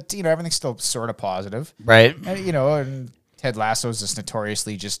 but everything's still sort of positive. right? And Ted Lasso's this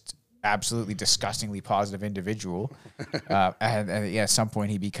notoriously just absolutely disgustingly positive individual. And at some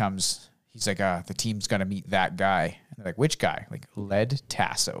point he's like, the team's going to meet that guy. And they're like, which guy? Like Led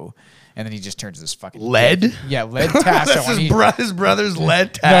Tasso. And then he just turns this fucking Lead? Yeah, Led Tasso. That's And he- his brother's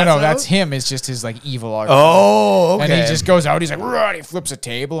lead tasso? no, that's him. It's just his like evil art. Oh, okay. And he just goes out. He's like, "Rah," he flips a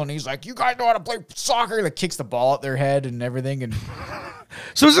table, and he's like, "You guys know how to play soccer?" He like kicks the ball at their head and everything. And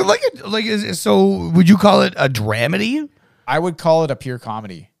So is it so would you call it a dramedy? I would call it a pure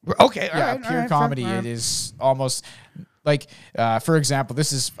comedy. Okay, all Yeah, right, pure all right, comedy. fair. It is almost like, for example,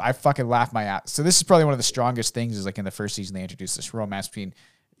 I fucking laugh my ass. So this is probably one of the strongest things is like in the first season, they introduced this romance between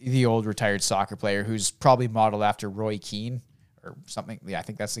the old retired soccer player who's probably modeled after Roy Keane or something. Yeah, I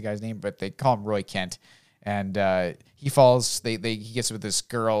think that's the guy's name, but they call him Roy Kent. And he gets with this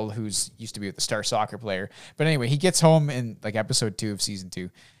girl who's used to be with the star soccer player. But anyway, he gets home in like episode 2 of season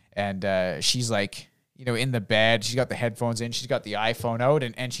 2. And she's like, in the bed, she's got the headphones in, she's got the iPhone out,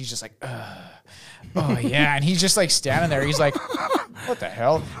 and she's just like, oh yeah. And he's just like standing there. He's like, what the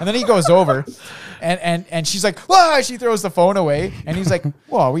hell? And then he goes over and she's like, whoa, she throws the phone away. And he's like,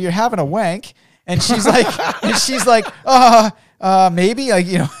 whoa, well, you're having a wank. And she's like, maybe, like,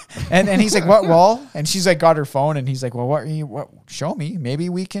 and he's like, what, well, and she's like, got her phone, and he's like, well, what, show me, maybe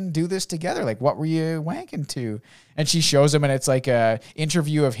we can do this together. Like, what were you wanking to? And she shows him, and it's like a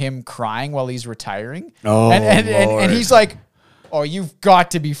interview of him crying while he's retiring. Oh, and he's like, oh, you've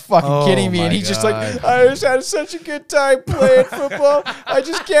got to be fucking kidding me. my And he's just God. like, I just had such a good time playing football. I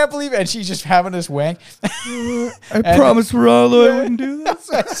just can't believe it. And she's just having this wank. I promised Rollo I wouldn't do this.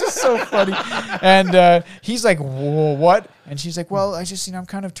 That's just so funny. And he's like, whoa, what? And she's like, well, I just, I'm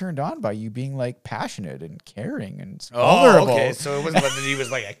kind of turned on by you being like passionate and caring and vulnerable. Okay, so it wasn't that he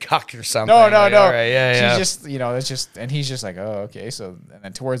was like a cuck or something. No. Like, all right, yeah. She's just, it's just, and he's just like, oh, okay. So, and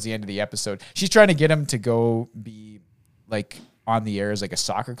then towards the end of the episode, she's trying to get him to go be like on the air as like a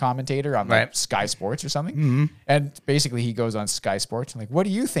soccer commentator on like Right. Sky Sports or something. And basically he goes on Sky Sports and like, what do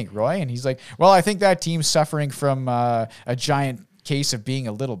you think, Roy? And he's like, well, I think that team's suffering from a giant case of being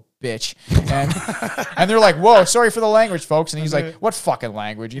a little bitch. And they're like, whoa, sorry for the language, folks. And he's like, what fucking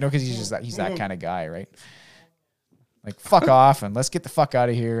language? Because he's that kind of guy, right? Like, fuck off and let's get the fuck out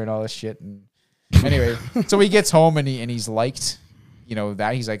of here and all this shit. And anyway, so he gets home and he's liked,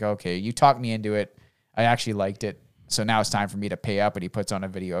 that he's like, okay, you talked me into it. I actually liked it. So now it's time for me to pay up. And he puts on a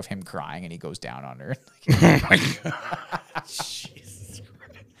video of him crying and he goes down on her. Oh my God. Jesus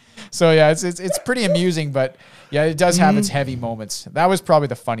Christ. So yeah, it's pretty amusing, but yeah, it does have its heavy moments. That was probably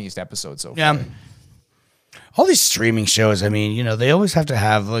the funniest episode so far. Yeah. All these streaming shows, I mean, they always have to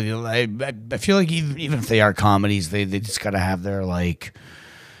have, I feel like even if they are comedies, they just got to have their, like,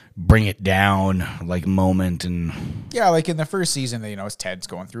 bring it down, like, moment. And Yeah, like in the first season, it's Ted's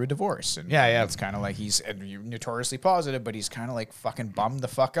going through a divorce. And Yeah. it's kind of like he's notoriously positive, but he's kind of like fucking bummed the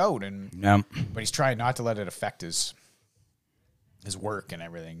fuck out. yeah. But he's trying not to let it affect his his work and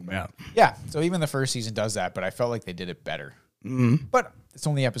everything. Yeah. Yeah. So even the first season does that, but I felt like they did it better. But it's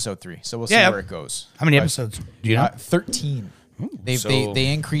only episode 3, so we'll see where it goes. How many episodes? Do you know? 13.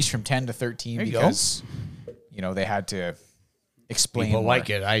 They increased from 10 to 13 There you because they had to explain. People more.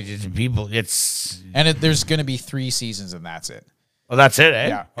 like it. And there's going to be 3 seasons, and that's it. Well, that's it, eh?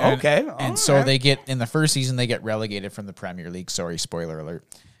 Yeah. Okay. And so they get in the first season they get relegated from the Premier League. Sorry, spoiler alert.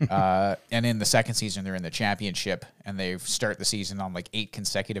 And in the second season they're in the championship, and they start the season on like 8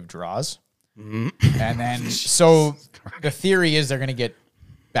 consecutive draws. And then so the theory is they're going to get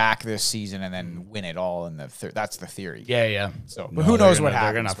back this season and then win it all in the that's the theory. Yeah. So, but who knows what They're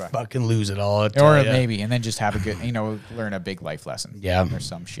happens? gonna fucking lose it all. Or maybe, and then just have a good, learn a big life lesson. Yeah. Or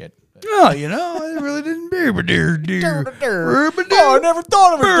some shit. Oh, I really didn't. Oh, I never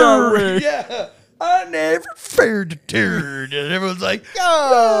thought of it that way. Yeah. I never feared the turd. And everyone's like,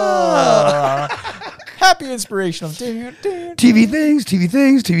 Happy inspirational. TV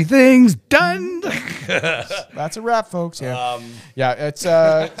things, done. That's a wrap, folks. Yeah. It's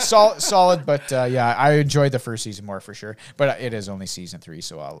solid, but I enjoyed the first season more for sure. But it is only season 3,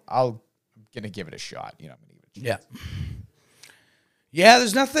 so I'm gonna give it a shot. I'm gonna give it a shot. Yeah. Yeah,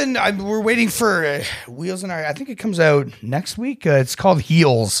 there's nothing. We're waiting for Wheels and I think it comes out next week. It's called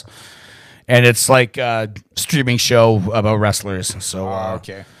Heels, and it's like a streaming show about wrestlers. So,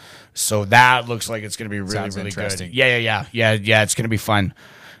 okay. So that looks like it's going to be really, Sounds really interesting. good. Yeah. It's going to be fun.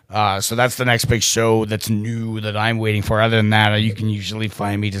 So that's the next big show that's new that I'm waiting for. Other than that, you can usually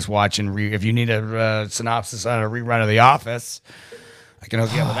find me just watching. If you need a synopsis on a rerun of The Office, I can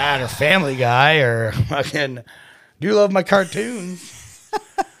hook you up with that, or Family Guy, or fucking do love my cartoons.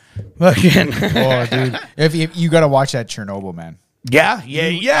 Fucking Oh, dude! If you got to watch that Chernobyl, man. Yeah.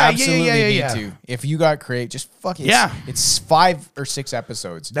 Absolutely need to. If you got Crave, just fuck it. Yeah. It's 5 or 6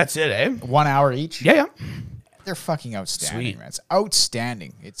 episodes. That's it, eh? 1 hour each. Yeah. They're fucking outstanding, Sweet. man. It's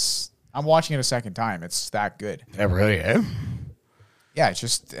outstanding. I'm watching it a second time. It's that good. That really, eh? Yeah, it's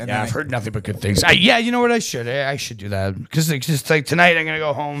just. And Yeah, I've heard nothing but good things. You know what? I should do that, because it's just like tonight I'm gonna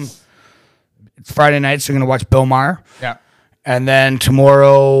go home. It's Friday night, so I'm gonna watch Bill Maher. Yeah. And then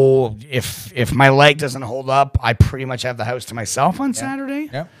tomorrow, if my leg doesn't hold up, I pretty much have the house to myself on Saturday.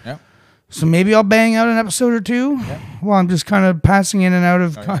 Yeah. So maybe I'll bang out an episode or 2 while I'm just kind of passing in and out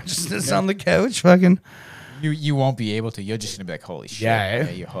of consciousness on the couch. Fucking. You won't be able to. You're just gonna be like, holy shit. Yeah,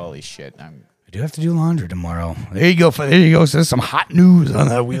 You holy shit. I do have to do laundry tomorrow. There you go. So there's some hot news on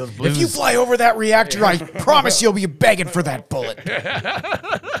that Wheels Blues. If you fly over that reactor, I promise you'll be begging for that bullet.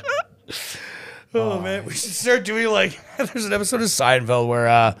 Oh, man, we should start doing like. There's an episode of Seinfeld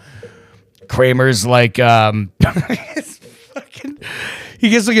where Kramer's like, it's fucking, he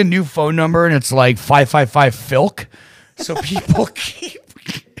gets like a new phone number and it's like 555 Filk. So people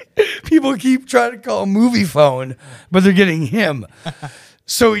keep trying to call movie phone, but they're getting him.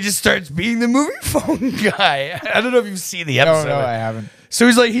 So he just starts being the movie phone guy. I don't know if you've seen the episode. No, I haven't. So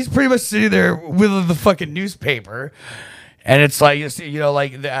he's pretty much sitting there with the fucking newspaper. And it's like,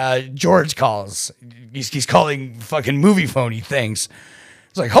 George calls. He's calling fucking movie phone. He thinks.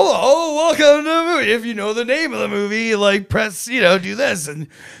 It's like, hello, welcome to the movie. If you know the name of the movie, like press, do this. And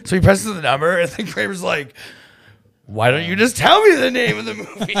so he presses the number, and then Kramer's like, why don't you just tell me the name of the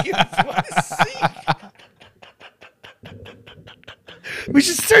movie you want to see? We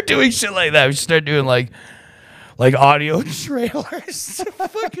should start doing shit like that. We should start doing like audio trailers to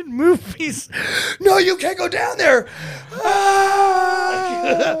fucking movies. No, you can't go down there.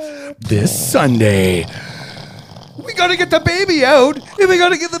 This Sunday, we gotta get the baby out. We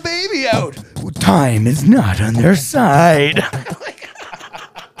gotta get the baby out. Time is not on their side.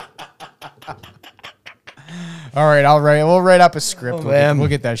 All right, we'll write up a script. man. We'll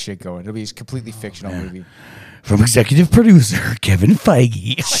get that shit going. It'll be a completely fictional movie. From executive producer Kevin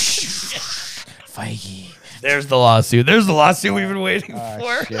Feige. Feige. There's the lawsuit. There's the lawsuit we've been waiting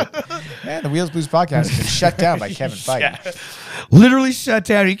for. Shit. Man, the Wheels Blues podcast has been shut down by Kevin Feige. Yeah. Literally shut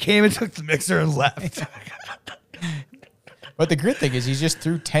down. He came and took the mixer and left. But the good thing is he just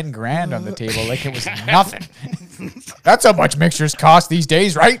threw 10 grand on the table like it was nothing. That's how much mixers cost these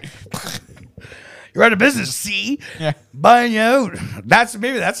days, right? You're out of business, see? Yeah. Buying you out.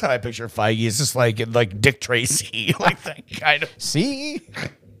 Maybe that's how I picture Feige. It's just like Dick Tracy, like that kind of. See?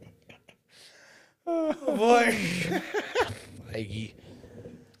 Oh boy. Feige.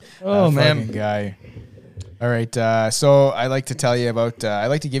 Oh, man. Guy. All right. So I like to tell you about, I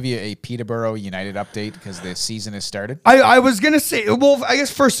like to give you a Peterborough United update because the season has started. I was going to say, well, I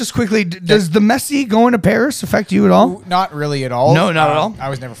guess first, just quickly, does the Messi going to Paris affect you at all? Not really at all. No, not at all. I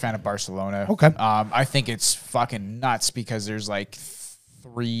was never a fan of Barcelona. Okay. I think it's fucking nuts because there's like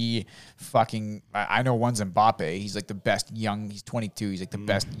 3 fucking. I know one's Mbappe. He's like the best young. He's 22. He's like the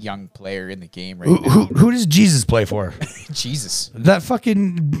best young player in the game right now. Who does Jesus play for? Jesus. That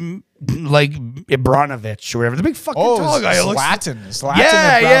fucking like Ibranovic or whatever. The big fucking tall guy. Zlatan.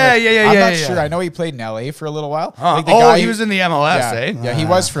 Yeah. I'm not sure. I know he played in LA for a little while. Like the guy guy he was in the MLS, yeah, eh? Yeah, he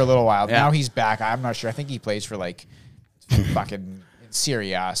was for a little while. Yeah. Now he's back. I'm not sure. I think he plays for like fucking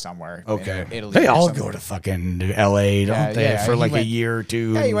Serie A somewhere. Okay. In Italy They or all something. go to fucking LA, don't they? For he like a went- year or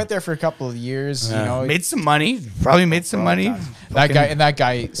two. Yeah, he went there for a couple of years. You know, made some money. Probably made some money. That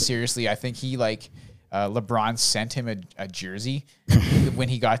guy, seriously, I think he like LeBron sent him a jersey when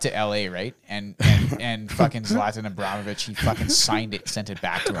he got to LA, right? And fucking Zlatan Ibrahimovic, he fucking signed it, sent it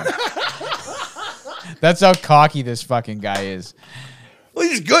back to him. That's how cocky this fucking guy is. Well,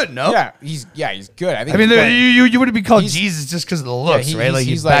 he's good, no? Yeah, he's good. I think. I mean, he's good. you wouldn't be called He's- Jesus just because of the looks, Yeah, right? Like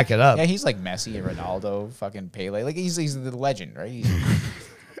he's back it up. Yeah, he's like Messi and Ronaldo, fucking Pele. Like he's the legend, right?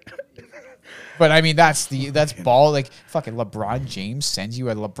 But I mean, that's ball. Like fucking LeBron James sends you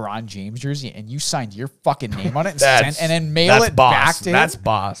a LeBron James jersey, and you signed your fucking name on it, and then mail that's it boss. back to That's him.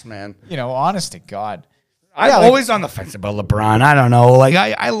 boss, man. You know, honest to God. I'm Yeah, like- always on the fence about LeBron. I don't know. Like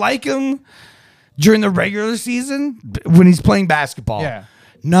I like him during the regular season when he's playing basketball. Yeah.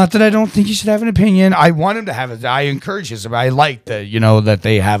 Not that I don't think he should have an opinion. I want him to have it. I encourage his. I like that, that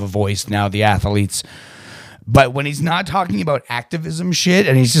they have a voice now, the athletes. But when he's not talking about activism shit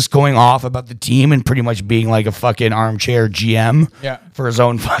and he's just going off about the team and pretty much being like a fucking armchair GM for his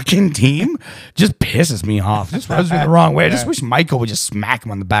own fucking team, just pisses me off. Just rubs me the wrong way. I just wish Michael would just smack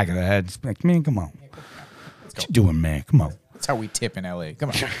him on the back of the head. Just be like, man, come on. What you doing, man? Come on. That's how we tip in LA. Come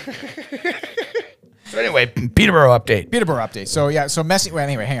on. So anyway, Peterborough update. Peterborough update. So Messi. Well,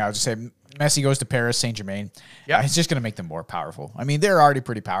 anyway, hang on. I'll just say Messi goes to Paris Saint-Germain. Yeah. It's just going to make them more powerful. I mean, they're already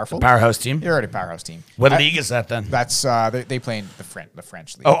pretty powerful. Powerhouse team. They're already a powerhouse team. What league is that then? That's they play in the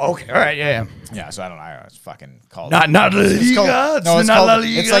French league. Oh, okay. All right. Yeah. Yeah, so I don't know. It's fucking called Not La It's Liga. called- It's no, it's not called, La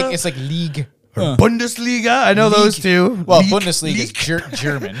Liga. It's like league. Or Bundesliga. I know those two. Well, League- Bundesliga is League.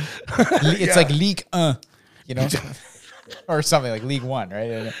 German. It's like League 1, or something like League 1, right?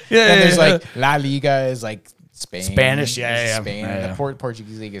 And there's like La Liga is like Spain. Spanish, yeah. Spain. Yeah, And the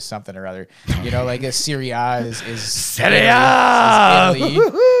Portuguese league is something or other. Like a Serie A is Serie A. Italy.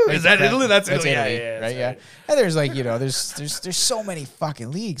 Is that Italy? That's Italy, Italy. Yeah, right? Yeah. And there's like there's so many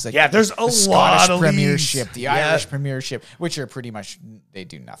fucking leagues. Like there's a the lot Scottish of Premiership, leagues. the Yeah. Irish Premiership, which are pretty much they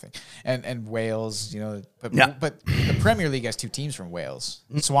do nothing, and Wales, but the Premier League has 2 teams from Wales,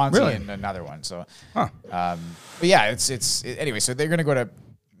 Swansea Really? and another one. So, but yeah, anyway. So they're gonna go to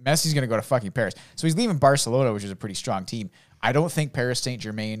Messi's gonna go to fucking Paris. So he's leaving Barcelona, which is a pretty strong team. I don't think Paris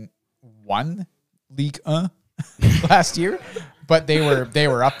Saint-Germain won Ligue 1 last year, but they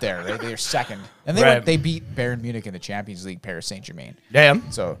were up there. Right? They were second, and they beat Bayern Munich in the Champions League. Paris Saint-Germain.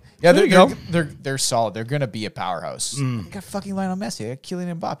 Damn. So yeah, There you go. they're solid. They're gonna be a powerhouse. They got fucking Lionel Messi. They got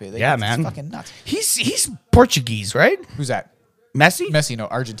Kylian Mbappe. Yeah, it's man. fucking nuts. He's Portuguese, right? Who's that? Messi? Messi, no,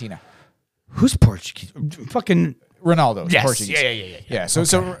 Argentina. Who's Portuguese? Fucking Ronaldo. yes. Portuguese. Yeah.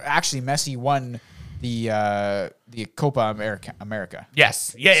 So actually, Messi won the Copa America.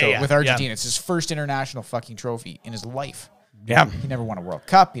 Yes. So with Argentina, it's his first international fucking trophy in his life. Yeah. He never won a World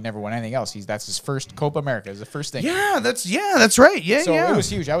Cup. He never won anything else. That's his first Copa America. It's the first thing. Yeah, that's right. Yeah, So yeah. it was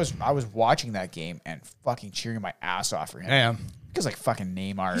huge. I was watching that game and fucking cheering my ass off for him. Yeah. Because like fucking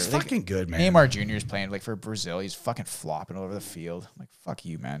Neymar. He's like, fucking good, man. Neymar Jr. is playing like for Brazil. He's fucking flopping all over the field. I'm like, fuck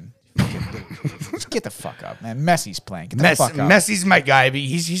you, man. Just get the fuck up, man. Messi's playing. Get the fuck up. Messi's my guy, but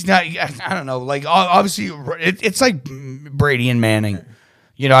he's not. I don't know. Like obviously, it's like Brady and Manning.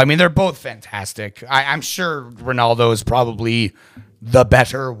 I mean, they're both fantastic. I'm sure Ronaldo is probably the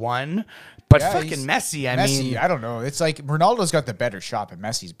better one, but Yeah, fucking he's- Messi. I Messi, mean, I don't know. It's like Ronaldo's got the better shot, but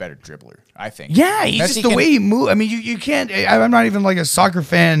Messi's better dribbler, I think. yeah, he's Messi just the way he moves. I mean, you can't. I'm not even like a soccer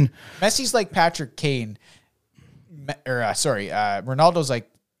fan. Messi's like Patrick Kane. Ronaldo's like,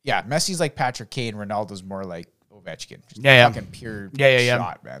 Messi's like Patrick Kane. Ronaldo's more like Ovechkin. Just fucking pure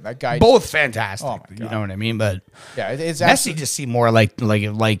shot, man. That guy. Both fantastic. Oh my You God. know what I mean? But Yeah, it's Messi actually, just seemed more like I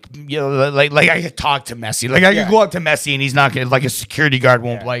could talk to Messi. Like I could go up to Messi and he's not gonna like a security guard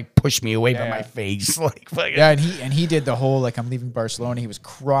won't like push me away from my face. Like fucking- yeah, and he did the whole like I'm leaving Barcelona. He was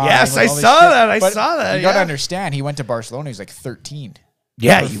crying. Yes, like, I all this saw shit. that. I But saw that, You gotta yeah. understand. He went to Barcelona. He was like 13.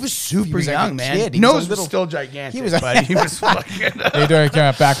 Yeah, he was super He was like young, a man. kid. He was Nose a little- was still gigantic, he was- but he was fucking. They don't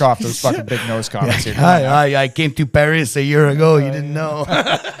kind of back off those fucking big nose comments here. I came to Paris a year ago. You didn't know.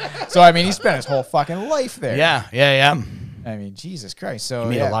 So I mean, he spent his whole fucking life there. yeah. I mean, Jesus Christ. So He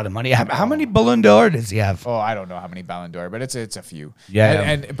made yeah. a lot of money. How many Ballon d'Or does he have? Oh, I don't know how many Ballon d'Or, but it's a few. Yeah.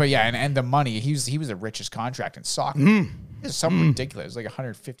 and the money. He was the richest contract in soccer. It's something ridiculous. Like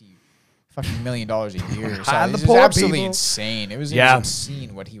 $150 fucking million a year. Or Ah, something. the It's poor absolutely people. insane. It was Yeah.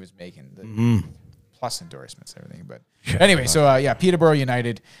 obscene what he was making. Plus endorsements, everything. But anyway, so Peterborough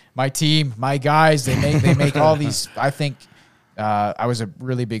United, my team, my guys, they make all these. I think I was a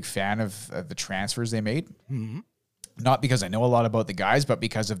really big fan of the transfers they made. Not because I know a lot about the guys, but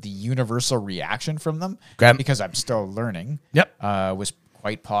because of the universal reaction from them. Okay. Because I'm still learning. Yep. Was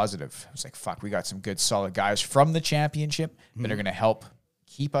quite positive. I was like, fuck, we got some good, solid guys from the championship that are going to help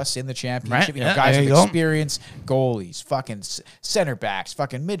keep us in the championship. Right, You know, yeah, guys there with you go. experience, goalies, fucking center backs,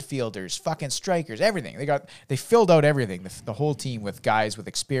 fucking midfielders, fucking strikers, everything. They filled out everything, the whole team with guys with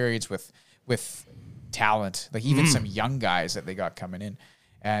experience, with talent, like even some young guys that they got coming in.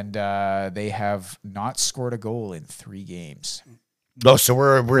 And they have not scored a goal in 3 games. Oh, so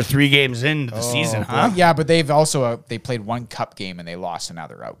we're 3 games into the season, huh? Yeah, but they've also they played 1 cup game and they lost, and now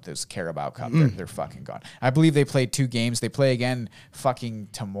they're out. There's Carabao Cup. They're fucking gone. I believe they played 2 games. They play again fucking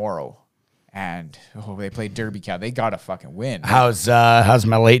tomorrow, and they played Derby County. They gotta fucking win. How's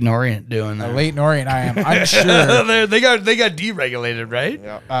my Leighton Orient doing there? Leighton Orient, I am unsure. they got deregulated, right?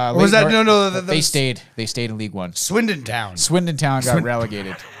 Yeah. Or was that no? They stayed in League One. Swindon Town. Swindon Town got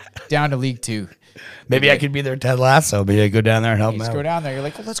relegated down to League 2. Maybe I could be their Ted Lasso. Maybe I go down there and help them Just out. go down there. You're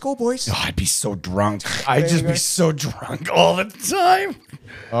like, well, let's go, boys. Oh, I'd be so drunk. I'd just be so drunk all the time.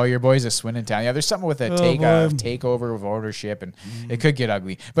 Oh, your boys at Swindon Town. Yeah, there's something with a takeover of ownership, and it could get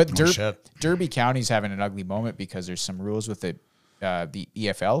ugly. But shit. Derby County's having an ugly moment because there's some rules with the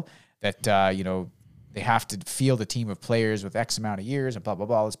EFL that they have to field a team of players with X amount of years and blah blah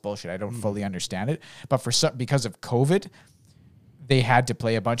blah. All this bullshit. I don't fully understand it, but because of COVID, they had to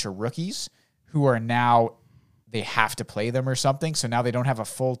play a bunch of rookies who are now they have to play them or something. So now they don't have a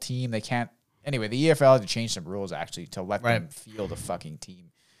full team. They can't. Anyway, the EFL had to change some rules actually to let them field a fucking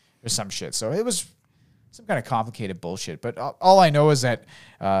team or some shit. So it was some kind of complicated bullshit. But all I know is that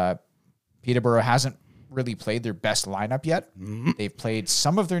Peterborough hasn't really played their best lineup yet. They've played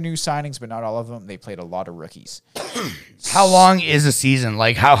some of their new signings, but not all of them. They played a lot of rookies. How long is a season?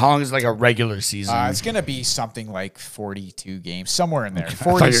 Like, how long is like a regular season? It's going to be something like 42 games, somewhere in there. I thought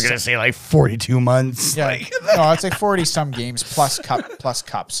you were going to say like 42 months. Yeah, Like, no, it's like 40 some games plus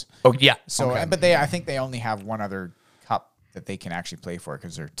cups. oh, yeah. So, Okay. but I think they only have one other cup that they can actually play for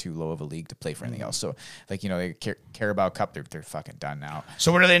because they're too low of a league to play for anything else. So, like they Carabao Cup, they're fucking done now.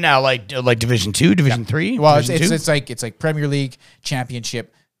 So what are they now? Like Division 2, Division 3? Well, Division it's like Premier League,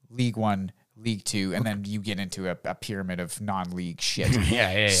 Championship, League 1, League 2, and then you get into a pyramid of non-league shit.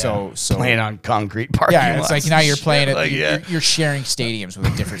 Yeah. So playing on concrete parking yeah, it's like lots now and you're shit, playing it. like, You're sharing stadiums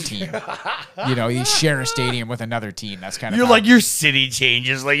with a different team. You share a stadium with another team. That's kind of You're like your city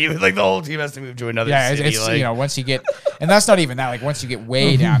changes. Like the whole team has to move to another city. it's like, once you get, and that's not even that. Like once you get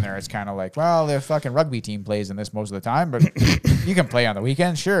way down there, it's kind of like, well, the fucking rugby team plays in this most of the time, but you can play on the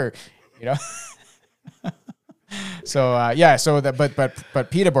weekend, sure. So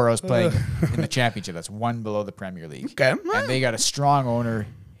but Peterborough's playing in the championship. That's one below the Premier League. Okay. And they got a strong owner.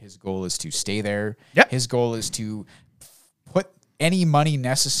 His goal is to stay there. Yep. His goal is to put any money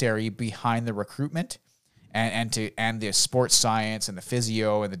necessary behind the recruitment and the sports science and the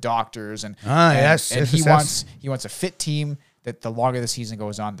physio and the doctors and he wants a fit team that the longer the season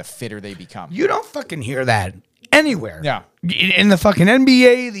goes on, the fitter they become. You don't fucking hear that anywhere. Yeah. In the fucking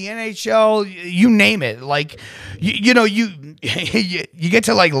NBA, the NHL, you name it. Like, you get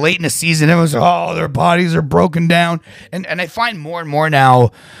to like late in the season, everyone's their bodies are broken down. And I find more and more now,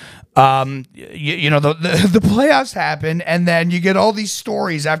 the playoffs happen, and then you get all these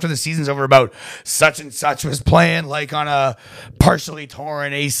stories after the season's over about such and such was playing like on a partially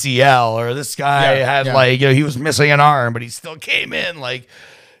torn ACL, or this guy had he was missing an arm, but he still came in, like,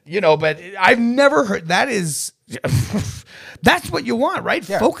 but I've never heard that is. That's what you want, right?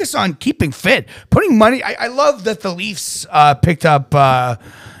 Yeah. Focus on keeping fit, putting money. I love that the Leafs picked up Haley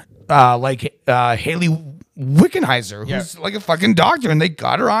Wickenheiser, who's like a fucking doctor, and they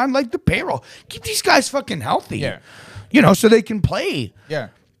got her on like the payroll. Keep these guys fucking healthy. Yeah. So they can play. Yeah.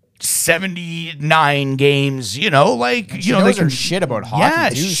 79 games, they knows can her shit about hockey. Yeah,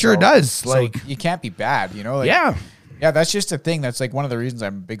 too, she sure so- does. so Like, you can't be bad, yeah. Yeah, that's just a thing. That's like one of the reasons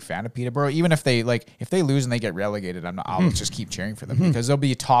I'm a big fan of Peterborough. Even if they lose and they get relegated, I'll just keep cheering for them because they'll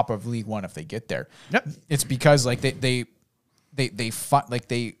be top of League One if they get there. Yep. It's because like they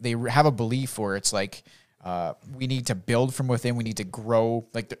have a belief where it's like we need to build from within. We need to grow.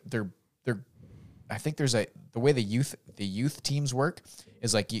 Like they're I think there's the way the youth teams work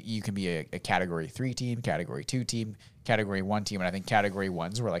is like you can be a category 3 team, category 2 team, category 1 team, and I think category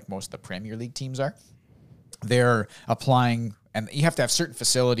 1's where like most of the Premier League teams are. They're applying, and you have to have certain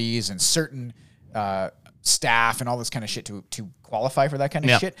facilities and certain staff and all this kind of shit to qualify for that kind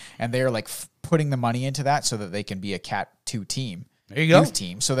of shit. And they're like putting the money into that so that they can be a Cat 2 team. There you go. Youth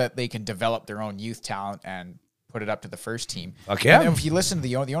team, so that they can develop their own youth talent and put it up to the first team. Okay. And if you listen to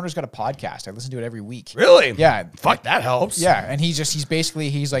the owner's got a podcast. I listen to it every week. Really? Yeah. Fuck, that helps. Yeah, and he's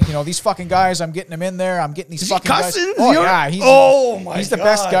like, these fucking guys, I'm getting them in there. I'm getting these fucking guys. cussing? Oh You're- yeah, he's the God.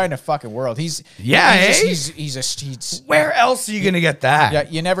 best guy in the fucking world. He's Where else are you gonna get that? yeah,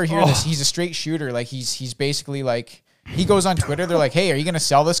 you never hear this. He's a straight shooter. Like he's basically like, he goes on Twitter. They're like, "Hey, are you gonna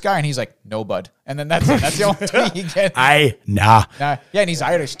sell this guy?" And he's like, "No, bud." And then that's it. That's the only tweet he gets. Nah. Yeah, and he's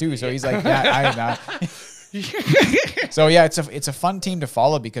Irish too, so he's like, "Yeah, nah." So yeah, it's a fun team to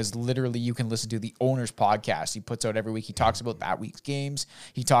follow because literally you can listen to the owner's podcast. He puts out every week. He talks about that week's games.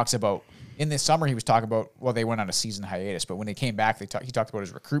 He talks about, in this summer he was talking about, well, they went on a season hiatus, but when they came back, he talked about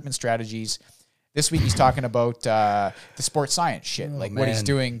his recruitment strategies. This week he's talking about the sports science shit, like what he's man.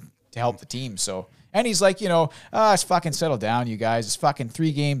 doing to help the team. So. And he's like, it's fucking settle down, you guys. It's fucking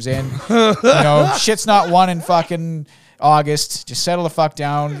 3 games in. Shit's not won in fucking August. Just settle the fuck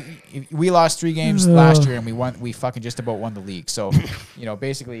down. We lost 3 games last year, and we fucking just about won the league. So,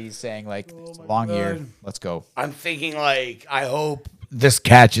 basically he's saying, like, it's a long year. Let's go. I'm thinking, like, I hope this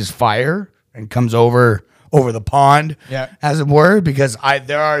catches fire and comes over the pond, as it were, because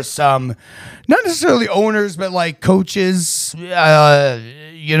there are some, not necessarily owners, but like coaches, we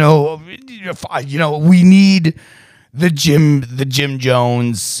need the Jim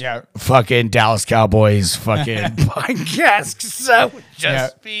Jones, fucking Dallas Cowboys, fucking podcast. That would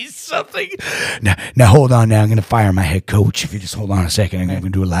just be something. Now hold on. Now I'm gonna fire my head coach. If you just hold on a second, I'm gonna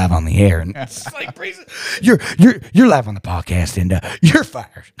do a live on the air, and it's like you're live on the podcast, and you're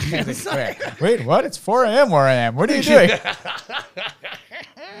fired. Wait, what? It's 4 a.m. where I am. What are you doing?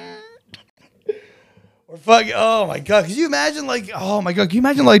 Or fuck, oh my god, can you imagine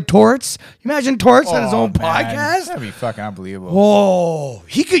Torts? You imagine Torts on his own podcast? That'd be fucking unbelievable. Oh,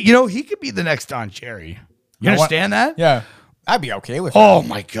 he could be the next Don Cherry. You understand that? Yeah. I'd be okay with Oh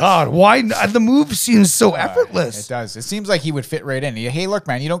my god, why not? The move seems so effortless. It does. It seems like he would fit right in. Hey, look,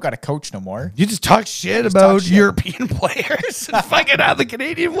 man, you don't got to coach no more. You just talk shit about European players and fucking how the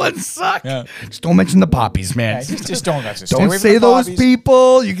Canadian ones suck. Yeah. Just don't mention the poppies, man. Yeah, just don't. Don't say those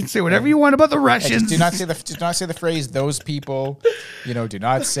people. You can say whatever you want about the Russians. Do not say the phrase "those people." Do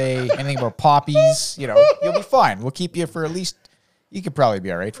not say anything about poppies. You'll be fine. We'll keep you for at least. You could probably be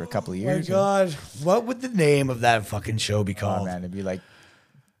all right for a couple of years. Oh my god, what would the name of that fucking show be called? Oh man, it'd be like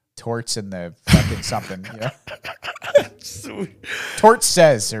Torts and the fucking something. Torts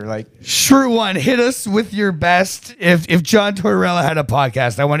says, or like Sure one, hit us with your best. If John Tortorella had a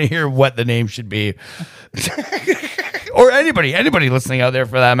podcast, I want to hear what the name should be. Or anybody listening out there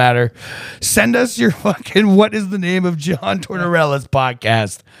for that matter. Send us your fucking what is the name of John Tortorella's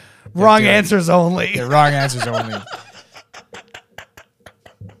podcast. Wrong answers only. the wrong answers only.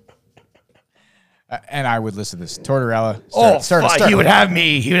 And I would listen to this. Tortorella. Fuck, he would have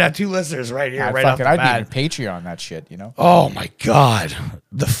me. He would have 2 listeners right here, right off the I'd bat. be in Patreon that shit, Oh my god,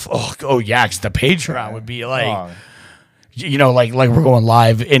 because the Patreon would be like, like we're going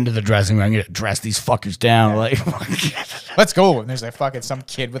live into the dressing room. I'm gonna dress these fuckers down. Like, let's go. And there's some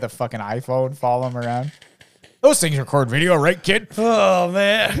kid with a fucking iPhone follow him around. Those things record video, right, kid? oh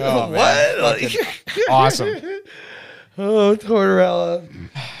man, what? Awesome. Oh, Tortorella.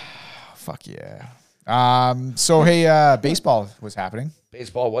 Fuck yeah. So hey, baseball was happening.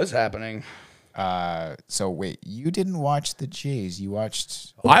 Baseball was happening. So wait, you didn't watch the Jays. You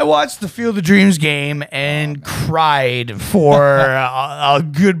watched. I watched the Field of Dreams game and cried for a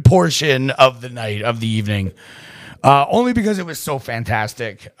good portion of the night, of the evening, only because it was so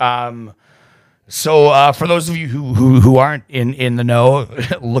fantastic. So for those of you who aren't in the know,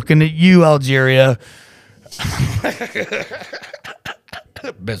 looking at you, Algeria.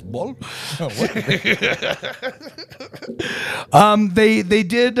 Baseball. They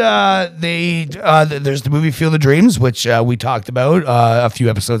did. There's the movie Field of Dreams, which we talked about a few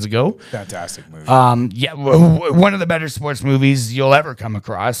episodes ago. Fantastic movie. One of the better sports movies you'll ever come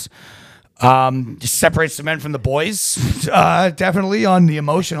across. Just separates the men from the boys. Definitely on the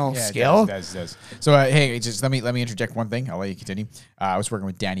emotional scale. It does. So hey, just let me interject one thing. I'll let you continue. I was working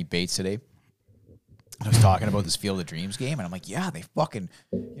with Danny Bates today. I was talking about this Field of Dreams game, and I'm like, yeah, they fucking,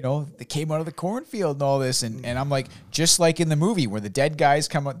 they came out of the cornfield and all this, and I'm like, just like in the movie where the dead guys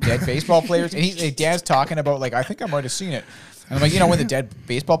come out, dead baseball players, and Dan's talking about, like, I think I might have seen it, and I'm like, when the dead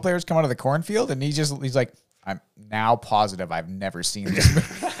baseball players come out of the cornfield, and he's like, I'm now positive I've never seen this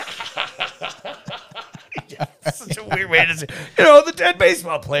movie. Such a weird way to say. The dead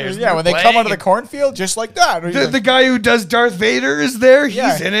baseball players. Yeah, when they come out of the cornfield, just like that. The guy who does Darth Vader is there. He's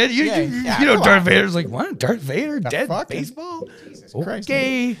Yeah. in it. Yeah, Darth Vader's like, what? Darth Vader? Dead fuck? baseball? Jesus Christ.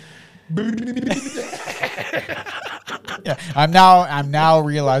 Okay. Yeah, I'm now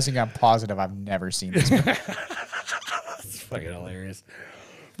realizing I'm positive I've never seen this movie. It's fucking hilarious.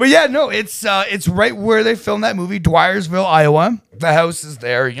 But yeah, no, it's right where they filmed that movie, Dwyersville, Iowa. The house is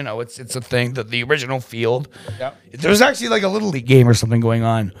there. It's a thing that the original field. Yep. There was actually like a little league game or something going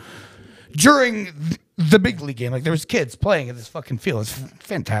on during the big league game. Like there was kids playing at this fucking field. It's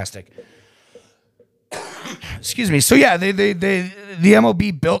fantastic. Excuse me. So yeah, the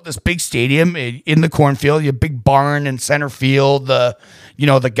MLB built this big stadium in the cornfield. You have a big barn in center field. The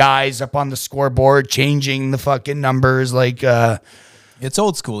guys up on the scoreboard changing the fucking numbers like. It's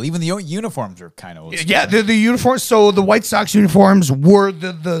old school. Even the uniforms are kind of old school. Yeah, the uniforms. So the White Sox uniforms were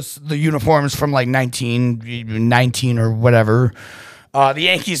the uniforms from like 1919 or whatever. The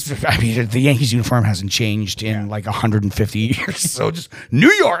Yankees uniform hasn't changed in like 150 years. So just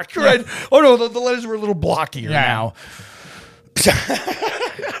New York, right? Oh no, the letters were a little blockier now.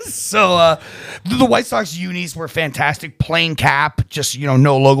 So the White Sox unis were fantastic. Plain cap, just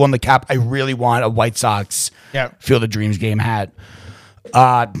no logo on the cap. I really want a White Sox Field of Dreams game hat.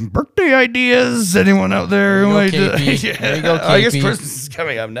 Birthday ideas? Anyone out there? There you go, KP. Yeah. There you go, KP. I guess Christmas is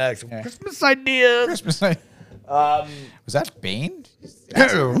coming up next. Yeah. Christmas ideas. Christmas night. Was that Bane?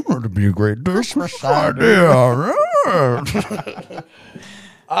 It'd be a great Christmas idea.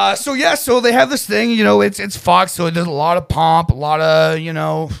 So they have this thing, it's Fox, so there's a lot of pomp, a lot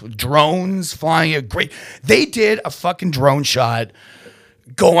of, drones flying. Great. They did a fucking drone shot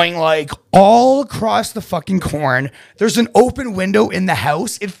going like all across the fucking corn. There's an open window in the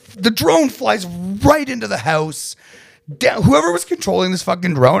house. The drone flies right into the house. Whoever was controlling this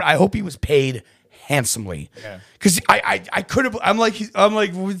fucking drone, I hope he was paid handsomely. Because I could have. I'm like,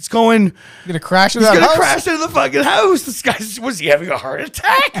 it's going. You're gonna crash into He's that gonna house? crash into the fucking house. This guy was he having a heart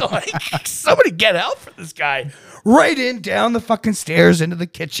attack? Like somebody get help for this guy. Right down the fucking stairs into the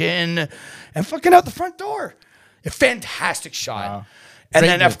kitchen, and fucking out the front door. A fantastic shot. Wow. And Great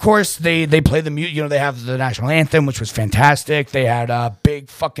then, move. of course, they play the music. They have the national anthem, which was fantastic. They had a big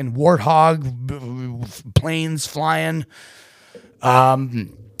fucking warthog planes flying.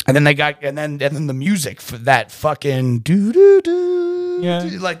 And then they got and then the music for that fucking doo doo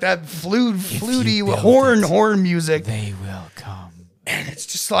doo, like that fluty horn music. They will come. And it's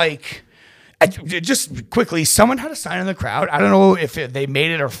just like. Just quickly, someone had a sign in the crowd. I don't know if they made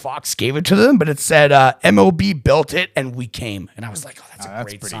it or Fox gave it to them, but it said MLB built it and we came. And I was like, oh, that's a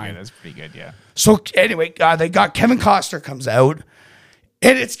great sign. Good. That's pretty good, yeah. So anyway, they got Kevin Costner comes out,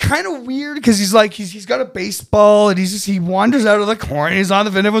 and it's kind of weird because he's like he's got a baseball and he wanders out of the corner. He's on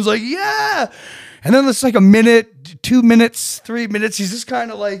the and everyone's like, yeah. And then it's like a minute, 2 minutes, 3 minutes. He's just kind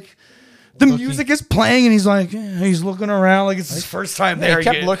of like. The music is playing, and he's like, he's looking around like it's his first time there. He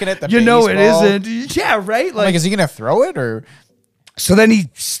kept looking at the baseball. It isn't. Yeah, right? Like, is he going to throw it, or? So then he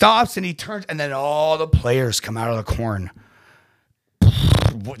stops, and he turns, and then all the players come out of the corn.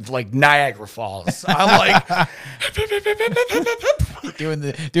 Like Niagara Falls. I'm like... doing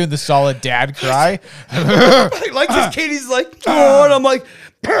the solid dad cry. like this Katie's like, oh, and I'm like...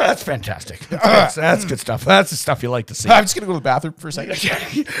 That's fantastic. That's good stuff. That's the stuff you like to see. I'm just going to go to the bathroom for a second.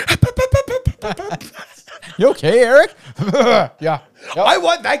 You okay, Eric? Yeah. Yep. I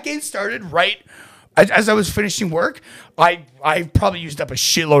want that game started right as I was finishing work. I probably used up a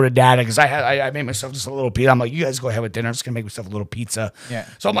shitload of data because I made myself just a little pizza. I'm like, you guys go ahead with dinner. I'm just gonna make myself a little pizza. Yeah.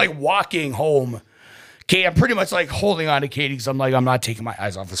 So I'm like walking home. Okay, I'm pretty much like holding on to Katie because I'm like, I'm not taking my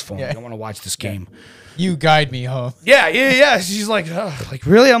eyes off this phone. Yeah. I don't want to watch this game. You guide me home. Yeah. She's like, oh, like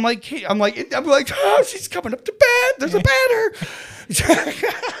really? I'm like, oh, she's coming up to bed. There's a banner.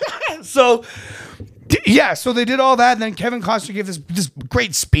 So they did all that, and then Kevin Costner gave this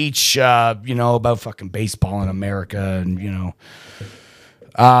great speech, about fucking baseball in America, and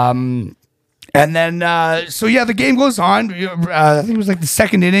and then the game goes on. I think it was like the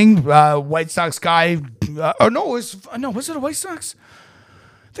second inning. White Sox guy, was it a White Sox?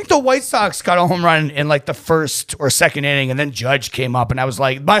 I think the White Sox got a home run in like the first or second inning, and then Judge came up, and I was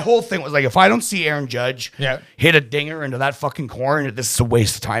like, my whole thing was like, if I don't see Aaron Judge hit a dinger into that fucking corn, this is a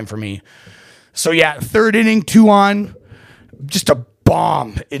waste of time for me. So yeah, third inning, 2 on, just a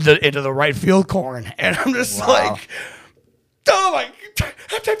bomb into the right field corn, and I'm just like, oh my.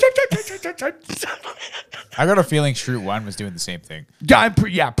 I got a feeling Shroot 1 was doing the same thing.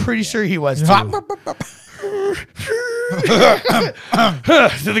 Pretty sure he was too. To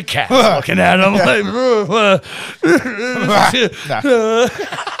the cat looking at him like,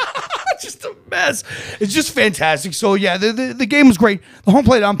 It's just a mess. It's just fantastic. So yeah, the game was great. The home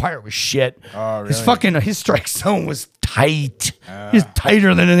plate umpire was shit. Oh, His strike zone was tight. He's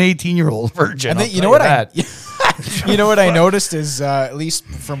tighter than an 18-year-old virgin. And then, you know what you know what I noticed is at least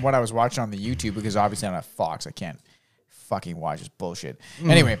from what I was watching on the YouTube, because obviously I'm at Fox, I can't fucking watch this bullshit.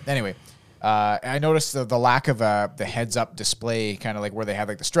 Anyway, I noticed the lack of the heads-up display, kind of like where they had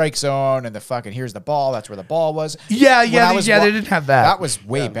like the strike zone and the fucking here's the ball. That's where the ball was. Yeah, they didn't have that. That was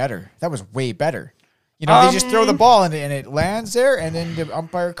way better. That was way better. You know, they just throw the ball and it lands there, and then the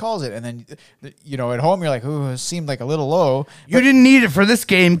umpire calls it, and then you know, at home you're like, "Ooh, it seemed like a little low." You didn't need it for this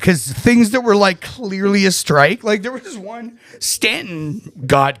game because things that were like clearly a strike, like there was one Stanton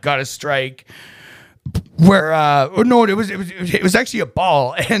got a strike. Where no, it was actually a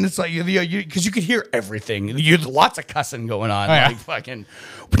ball, and it's like because you could hear everything. You had lots of cussing going on, like fucking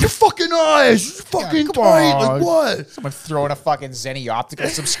with your fucking eyes, fucking tight, like what? Someone throwing a fucking Zenny Optical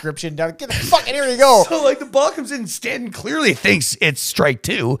subscription down. Get the fucking here you go. So like the ball comes in, Stanton clearly thinks it's strike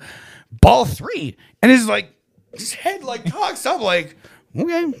 2, ball 3, and his head like cocks up like,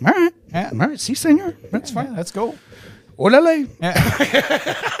 okay, all right, see, senor, that's fine, Yeah, let's go. Olale.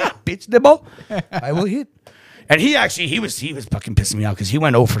 Pitch the ball. I will hit. And he was fucking pissing me out because he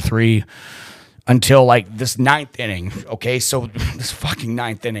went 0 for 3 until like this 9th inning. Okay, so this fucking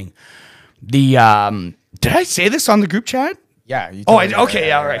 9th inning. The did I say this on the group chat? Yeah. You All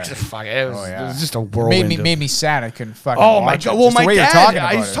right. Just fuck it. It was just a whirlwind. Made me sad. I couldn't fucking. Oh my watch god! it. Well, Just the my way you're dad. talking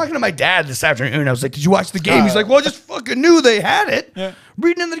I about was it. talking to my dad this afternoon. I was like, "Did you watch the game?" He's like, "Well, I just fucking knew they had it. Yeah.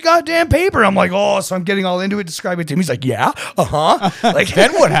 Reading in the goddamn paper." I'm like, "Oh," so I'm getting all into it, describing it to him. He's like, "Yeah, Like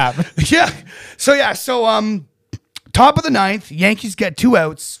Then what happened? yeah. So top of the 9th, Yankees get 2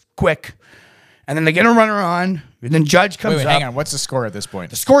 outs quick, and then they get a runner on, and then Judge comes Wait, up. hang on. What's the score at this point?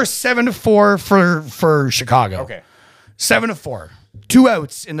 The score is 7-4 for Chicago. Okay. 7-4. 2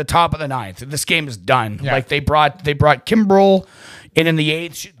 outs in the top of the 9th. This game is done. Yeah. Like they brought Kimbrel in the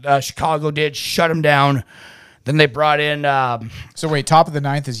 8th. Chicago did shut him down. Then they brought in. So wait, top of the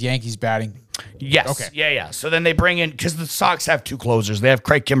 9th is Yankees batting. Yes. Okay. Yeah. So then they bring in, because the Sox have 2 closers. They have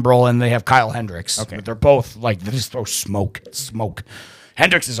Craig Kimbrel and they have Kyle Hendricks. Okay. But they're both like, they just throw smoke.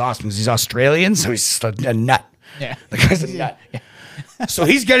 Hendricks is awesome because he's Australian, so he's just a nut. Yeah. The guy's a nut. Yeah. So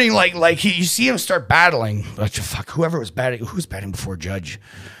he's getting you see him start battling. Like, whoever was batting, who was batting before Judge?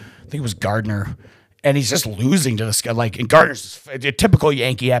 I think it was Gardner. And he's just losing to this guy. And Gardner's a typical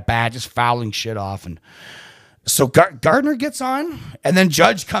Yankee at bat, just fouling shit off. And so Gardner gets on, and then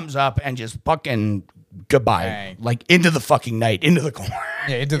Judge comes up and just fucking goodbye. Dang. Like into the fucking night, into the corn.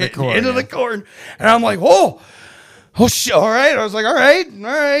 Yeah, into the corn. Into the corn. And I'm like, oh shit, all right. I was like, all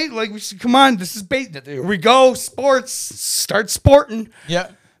right. Like, we should, come on, this is bait. Here we go, sports. Start sporting.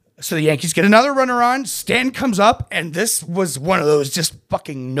 Yeah. So the Yankees get another runner on. Stan comes up, and this was one of those just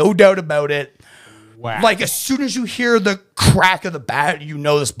fucking no doubt about it. Wow. Like, as soon as you hear the crack of the bat, you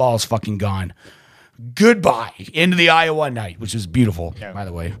know this ball is fucking gone. Goodbye into the Iowa night, which is beautiful, by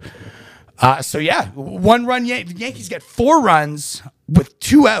the way. So yeah, 1 run. The Yankees get 4 runs with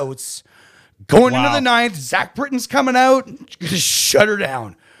 2 outs. Going into the 9th, Zach Britton's coming out, just shut her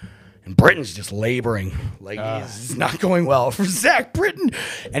down. And Britton's just laboring. Like, he's not going well for Zach Britton.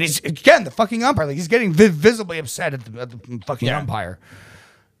 And he's, again, the fucking umpire. Like, he's getting visibly upset at the fucking umpire.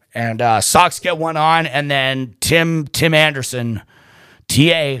 And Sox get 1 on, and then Tim Anderson,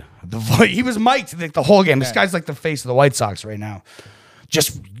 TA, he was mic'd the whole game. This guy's like the face of the White Sox right now.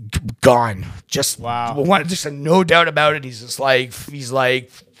 Just gone. Just just a no doubt about it. He's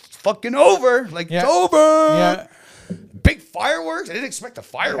like fucking over. Like, it's over. Yeah. Big fireworks. I didn't expect the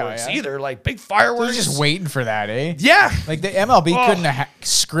fireworks either. Like, big fireworks. They're just waiting for that, eh? Yeah. Like the MLB couldn't have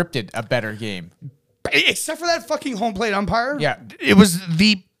scripted a better game. Except for that fucking home plate umpire. Yeah. It was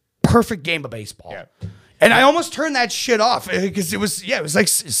the perfect game of baseball. Yeah. And I almost turned that shit off because it was like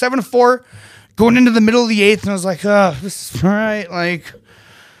 7-4 going into the middle of the 8th. And I was like, this is all right. Like,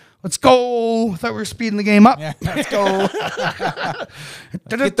 let's go. I thought we were speeding the game up. Yeah, let's go.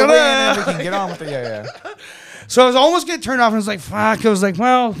 Get the win and we can get on with it. Yeah. So I was almost getting turned off, and I was like, fuck. I was like,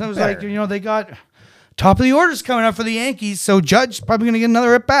 well, that was like, they got top of the orders coming up for the Yankees. So Judge probably going to get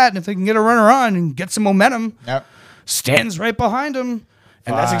another at bat. And if they can get a runner on and get some momentum, Stan's right behind him.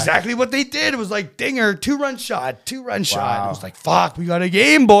 And that's exactly what they did. It was like dinger, 2-run shot. It was like, fuck, we got a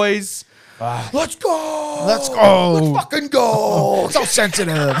game, boys. Let's go. Let's fucking go. So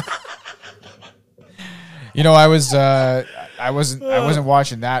sensitive. I wasn't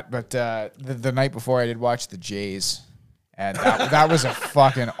watching that, but the night before I did watch the Jays, and that was a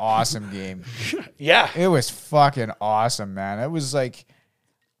fucking awesome game. Yeah. It was fucking awesome, man. It was like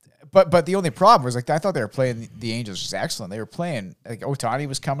But the only problem was like I thought they were playing the Angels just excellent. They were playing like Ohtani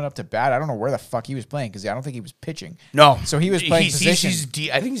was coming up to bat. I don't know where the fuck he was playing because I don't think he was pitching. No. So he was playing He's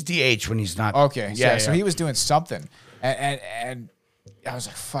position. I think he's DH when he's not. Okay. Yeah. So he was doing something, and I was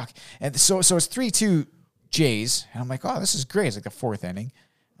like, fuck. And so it's 3-2 Jays, and I'm like, oh, this is great. It's like the fourth inning.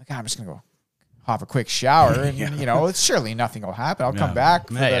 I'm like, I'm just gonna go have a quick shower, and it's surely nothing will happen. I'll come back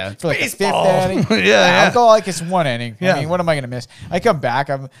for like the fifth inning. I'll go like it's one inning. I mean, what am I gonna miss? I come back.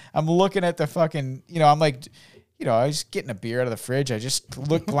 I'm looking at the fucking. I'm like. I was getting a beer out of the fridge. I just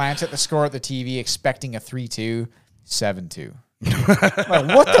glance at the score at the TV, expecting a 3-2, 7-2.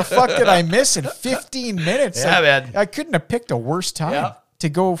 Like, what the fuck did I miss in 15 minutes? Yeah, man. I couldn't have picked a worse time to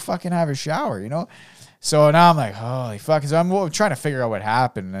go fucking have a shower, So now I'm like, holy fuck. So I'm trying to figure out what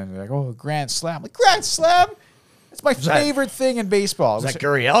happened. And they're like, oh, Grand Slam. I'm like, Grand Slam? That's my favorite thing in baseball. Was that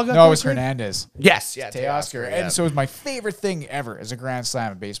Gurriel? No, it was Hernandez. Yes, yeah. Teoscar. And so it was my favorite thing ever as a Grand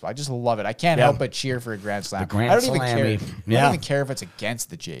Slam in baseball. I just love it. I can't help but cheer for a Grand Slam. I don't even care. I don't even care if it's against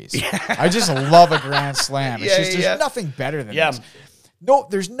the Jays. I just love a Grand Slam. It's just there's nothing better than this. No,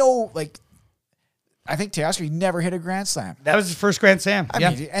 there's no I think Teoscar never hit a Grand Slam. That was his first Grand Slam. I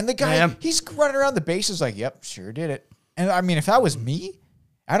mean, and the guy he's running around the bases like, yep, sure did it. And I mean, if that was me,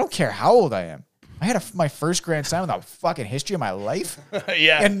 I don't care how old I am. I had my first Grand Slam in the fucking history of my life.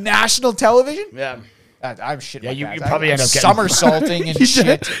 And national television. Yeah. I'm shit. Yeah, you probably end up getting somersaulting and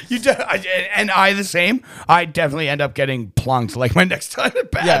shit. And I the same. I definitely end up getting plunked like my next time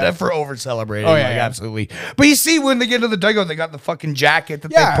at bat for over celebrating. Oh, absolutely. But you see, when they get to the dugout, they got the fucking jacket that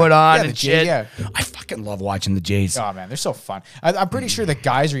they put on and shit. I fucking love watching the Jays. Oh man, they're so fun. I'm pretty sure the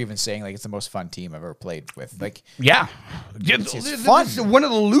guys are even saying like it's the most fun team I've ever played with. Like, it's fun. It's one of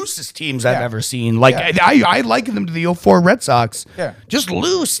the loosest teams I've ever seen. Like, I liken them to the 04 Red Sox. Yeah, just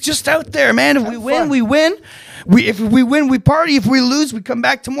loose, just out there, man. If we win, we win. If we win, we party. If we lose, we come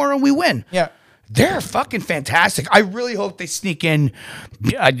back tomorrow and we win. Yeah. They're fucking fantastic. I really hope they sneak in.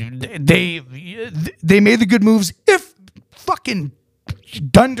 They made the good moves. If fucking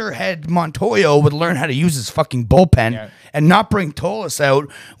dunderhead Montoyo would learn how to use his fucking bullpen and not bring Tolis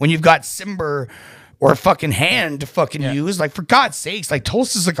out when you've got Simber or fucking Hand to fucking use. Like, for God's sakes, like,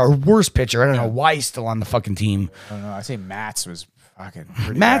 Tolis is like our worst pitcher. I don't know why he's still on the fucking team. I don't know. I say Mats was fucking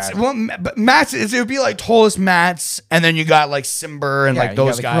pretty Mats, bad. well, but Mats, it would be like Tolis, Mats, and then you got like Simber and like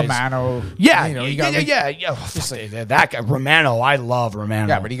those guys. Romano. You got that guy, Romano. I love Romano.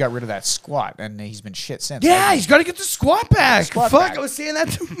 Yeah, but he got rid of that squat, and he's been shit since. Yeah, he's got to get the squat back. I was saying that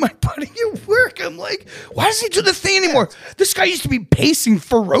to my buddy at work. I'm like, why does he do the thing anymore? This guy used to be pacing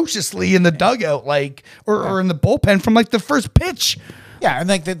ferociously in the dugout, like, or in the bullpen from like the first pitch. Yeah, and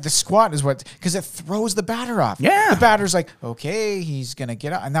like the squat is what, because it throws the batter off. Yeah. The batter's like, okay, he's going to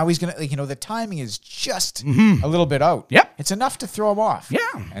get out. And now he's going to, like, the timing is just a little bit out. Yep. It's enough to throw him off. Yeah.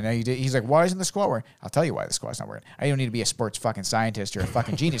 And then he's like, why isn't the squat working? I'll tell you why the squat's not working. I don't need to be a sports fucking scientist or a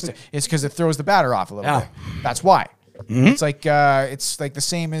fucking genius. It's because it throws the batter off a little bit. That's why. It's like the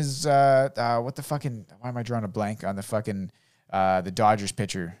same as, what the fucking, why am I drawing a blank on the fucking, the Dodgers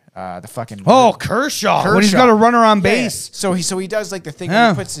pitcher? The fucking Kershaw when he's got a runner on base. So he does like the thing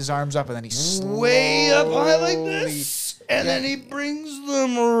where he puts his arms up and then he's way up high like this, and then he brings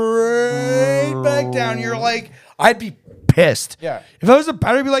them right back down. You're like, I'd be pissed. Yeah. If I was a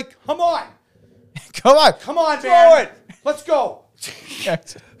batter, I'd be like, come on, throw man, let's go.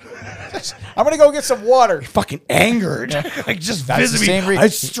 I'm gonna go get some water. Fucking angered, like just visit me. I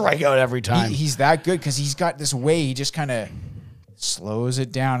strike out every time. He's that good because he's got this way. He just kind of slows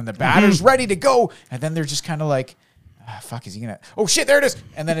it down, and the batter's ready to go, and then they're just kind of like, fuck, is he gonna? Oh shit, there it is,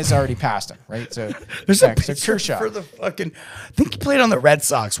 and then it's already past him, right? So there's a picture Kershaw for the fucking. I think he played on the Red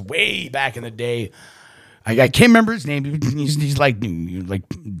Sox way back in the day. I can't remember his name. He's like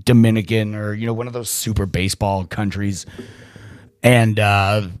Dominican or one of those super baseball countries, and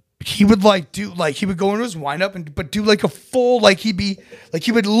he would he would go into his windup but do like a full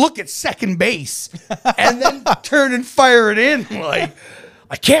he would look at second base and then turn and fire it in. Like,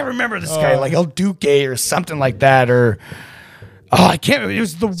 I can't remember this guy, like El Duque or something like that, or I can't remember. It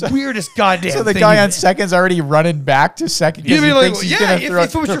was the weirdest goddamn So the thing. guy on second's already running back to second. You'd be like,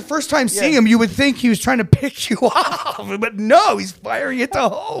 if it was your first time seeing him, you would think he was trying to pick you off, but no, he's firing it to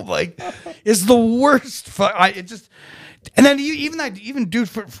home. Like, it's the worst. And then even dude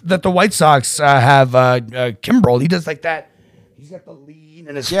that the White Sox have, Kimbrel, he does like that. He's got the lean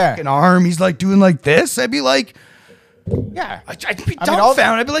in his fucking arm. He's like doing like this. I'd be like, I'd be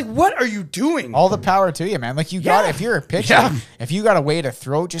dumbfounded. I'd be like, what are you doing? All the power to you, man. Like, you got, if you're a pitcher, if you got a way to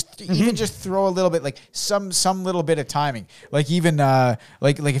throw, even just throw a little bit, like some little bit of timing. Like even like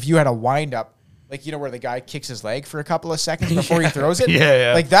if you had a wind up, like, you know, where the guy kicks his leg for a couple of seconds before he throws it.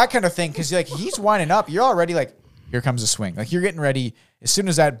 Yeah. Like that kind of thing. Cause like he's winding up. You're already like, here comes a swing. Like you're getting ready. As soon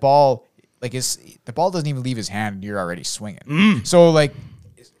as that ball, like the ball doesn't even leave his hand, you're already swinging. So like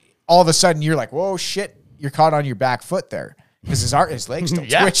all of a sudden you're like, whoa, shit. You're caught on your back foot there. Because his leg's still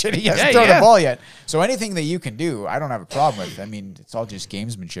twitching. He hasn't thrown the ball yet. So anything that you can do, I don't have a problem with. I mean, it's all just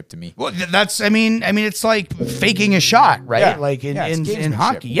gamesmanship to me. Well, I mean, it's like faking a shot, right? Yeah. Like in Gamesmanship.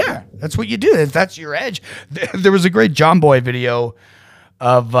 hockey. Yeah, that's what you do. That's your edge. There was a great John Boy video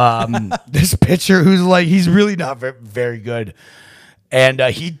of this pitcher who's like, he's really not very good. And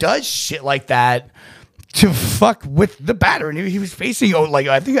he does shit like that to fuck with the batter. And he was facing,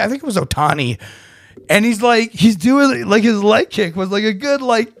 I think it was Ohtani. And he's doing like his leg kick was like a good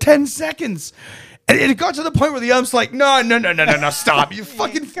 10 seconds. And it got to the point where the ump's like, no, stop. You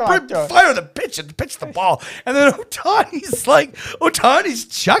fucking fire the pitch and pitch the ball. And then Ohtani's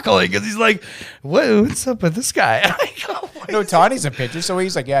chuckling because he's like, what's up with this guy? Ohtani's a pitcher, so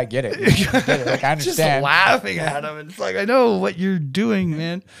he's like, yeah, I get it. Like, I understand. Just laughing at him. And it's like, I know what you're doing,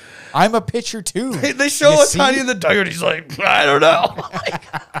 man. I'm a pitcher too. They show Ohtani in the dugout. He's like, I don't know.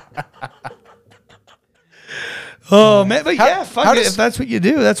 Oh man, but fuck it. If that's what you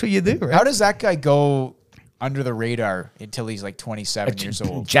do, that's what you do, right? How does that guy go under the radar until he's like 27 years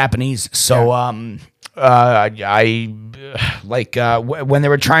old? Japanese. So, I when they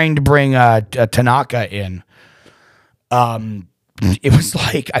were trying to bring Tanaka in, it was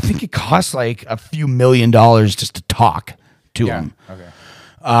like, I think it cost like a few $1 million just to talk to him. Okay.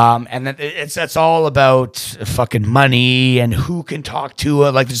 And then that's all about fucking money and who can talk to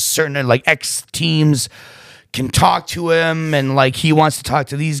like there's certain like X teams can talk to him, and like he wants to talk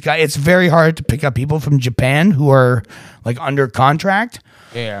to these guys. It's very hard to pick up people from Japan who are like under contract.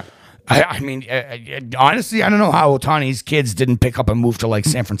 Yeah. I mean, honestly, I don't know how Ohtani's kids didn't pick up and move to like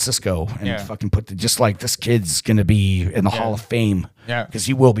San Francisco and fucking just like this kid's gonna be in the Hall of Fame. Yeah, because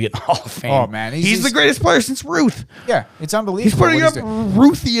he will be in the Hall of Fame. Oh man, he's the greatest player since Ruth. Yeah, it's unbelievable. He's putting up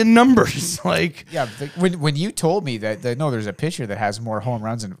Ruthian numbers. Like, yeah, when you told me that no, there's a pitcher that has more home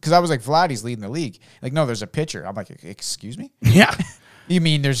runs than, because I was like, Vladdy's leading the league. Like, no, there's a pitcher. I'm like, excuse me? Yeah. You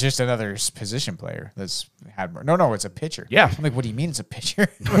mean there's just another position player that's had more? No, it's a pitcher. Yeah. I'm like, what do you mean it's a pitcher?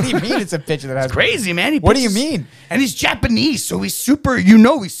 What do you mean it's a pitcher that has crazy, man? What do you mean? And he's Japanese, so he's super.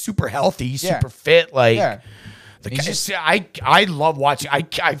 He's super healthy. He's super fit. Like, the guy, I love watching.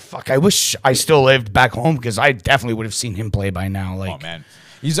 I wish I still lived back home because I definitely would have seen him play by now. Like, oh man,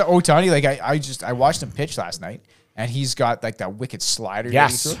 he's a Ohtani. Like I watched him pitch last night. And he's got like that wicked slider.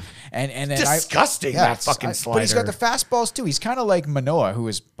 Yes. And then disgusting, that fucking slider. But he's got the fastballs too. He's kind of like Manoah, who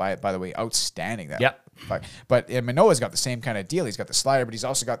is by the way outstanding. But Manoah's got the same kind of deal. He's got the slider, but he's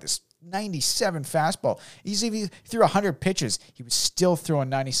also got this 97 fastball. If he threw 100 pitches, he was still throwing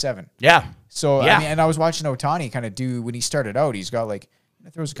 97. Yeah. So I mean, and I was watching Ohtani kind of do when he started out. He's got like,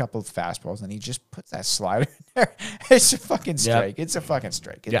 throws a couple of fastballs and he just puts that slider in there. It's a fucking strike. It's a fucking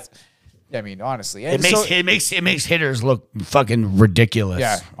strike. I mean, honestly, it makes hitters look fucking ridiculous.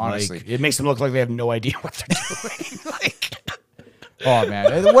 Yeah, honestly, like, it makes them look like they have no idea what they're doing. Like, oh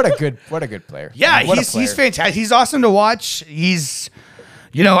man, what a good player. Yeah, I mean, he's fantastic. He's awesome to watch. He's,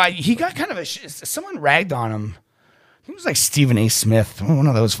 he got kind of someone ragged on him. It was like Stephen A. Smith, one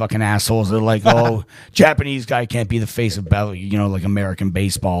of those fucking assholes. They're like, oh, Japanese guy can't be the face of like American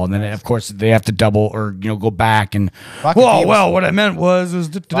baseball. And then, of course, they have to double or, go back and, what I meant was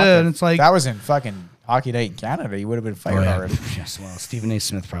and it's like. That was in fucking Hockey Night in Canada. He would have been fired already. Yes, well, Stephen A.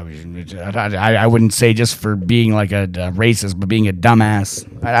 Smith probably shouldn't. I wouldn't say just for being like a racist, but being a dumbass.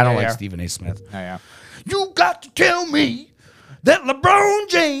 I don't like Stephen A. Smith. Oh, yeah. You got to tell me that LeBron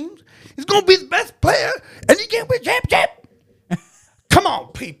James is going to be the best player, and you can't win championship. Come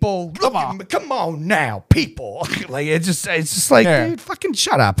on, people. Come on now, people. Like, it's just like, dude, fucking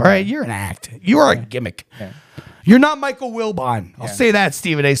shut up, all right? You're an act. You are a gimmick. Yeah. You're not Michael Wilbon. I'll say that,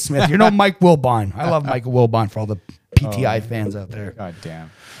 Stephen A. Smith. You're no Mike Wilbon. I love Michael Wilbon for all the PTI fans out there. God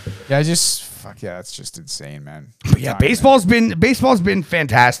damn. Yeah, that's just insane, man. But yeah, baseball's been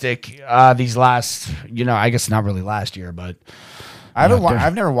fantastic these last, I guess not really last year, but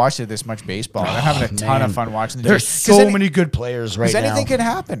I've never watched this much baseball. I'm having a ton of fun watching the There's Jays. so many good players right now. Because anything can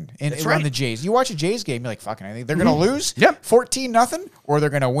happen around the Jays. You watch a Jays game, you're like, fucking anything. They're going to lose 14-0, or they're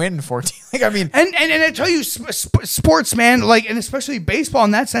going to win 14. Like, I mean. And I tell you, sports, man, like, and especially baseball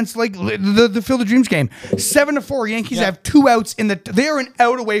in that sense, like the Field of Dreams game, 7-4, Yankees have 2 outs they're an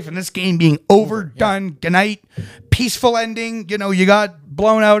out away from this game being overdone. Good night, peaceful ending. You got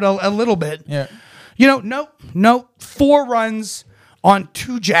blown out a little bit. Yeah. No, 4 runs on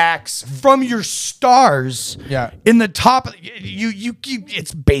 2 jacks from your stars. Yeah. In the top,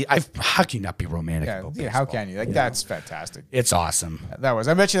 it's how can you not be romantic about Yeah, baseball? how can you? Like, that's fantastic. It's awesome.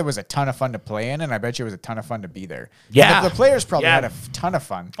 I bet you that was a ton of fun to play in, and I bet you it was a ton of fun to be there. Yeah. The players probably Yeah. had a ton of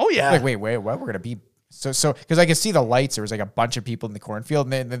fun. Oh, yeah. Like, wait, what? We're going to be so, because I could see the lights. There was like a bunch of people in the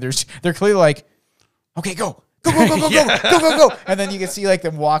cornfield, and then they're clearly like, okay, go. Go. And then you can see like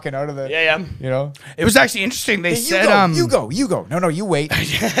them walking out of the, Yeah. you know. It was actually interesting. They Hey, said, you go. No, you wait.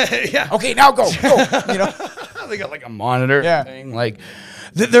 yeah. Okay, now go. You know. They got like a monitor Yeah. thing. Like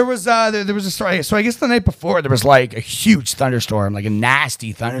there was a story. So I guess the night before there was like a huge thunderstorm, like a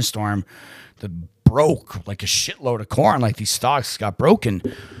nasty thunderstorm that broke like a shitload of corn. Like these stalks got broken.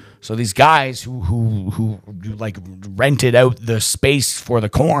 So these guys who like rented out the space for the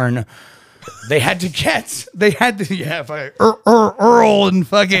corn, they had Earl and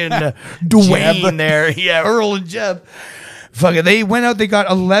fucking Dwayne Jeb. there. Yeah, Earl and Jeb. Fucking, they went out, they got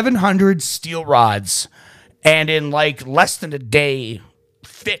 1,100 steel rods, and in like less than a day,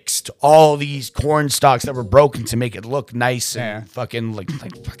 fixed all these corn stalks that were broken to make it look nice and Yeah. fucking like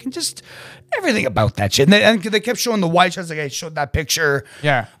fucking just everything about that shit. And they kept showing the white shots. Like I showed that picture,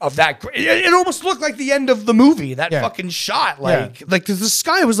 Yeah. of that. It almost looked like the end of the movie. That Yeah. fucking shot, Yeah. like the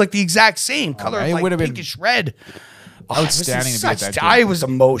sky was like the exact same color, it like would've been pinkish red. Oh, outstanding this is to be at that game. I was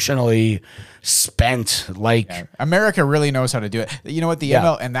emotionally spent. Like. America really knows how to do it. You know what? The Yeah.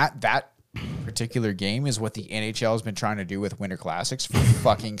 ML and that particular game is what the NHL has been trying to do with Winter Classics for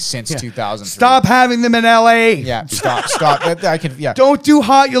fucking since 2003. Stop having them in LA. Yeah, stop. I can. Yeah, Don't do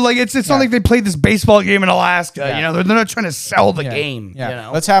hot. You're like it's Yeah. not like they played this baseball game in Alaska. Yeah. You know, they're not trying to sell the yeah. game. Yeah, You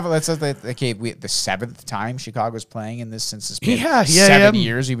know? let's okay. The 7th time Chicago's playing in this since it's been Yeah, 7 yeah.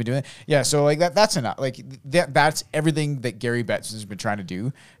 years we've been doing it. Yeah, so like that's enough. Like that's everything that Gary Bettman has been trying to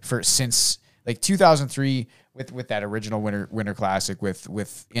do since like 2003 with that original Winter Classic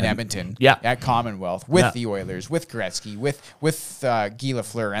with in Edmonton. Yeah. At Commonwealth with Yeah. the Oilers, with Gretzky, with Guy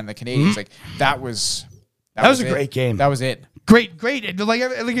Lafleur and the Canadiens. Like that was was a it. great game. That was it. Great.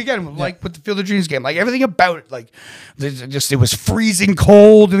 Like again, like with the Field of Dreams game, like everything about it, like it was freezing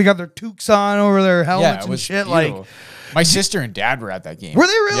cold. They got their toques on over their helmets Yeah, it and was shit. beautiful. Like, my sister and dad were at that game. were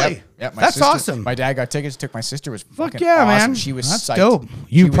they really? Yep. Yep. That's sister, awesome. My dad got tickets. Took my sister. Was Fuck fucking yeah, awesome. man. She was That's psyched. dope.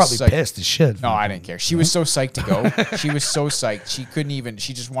 She You was probably psyched. pissed as shit. No, I didn't care. She was so psyched to go. She was so psyched. She couldn't even.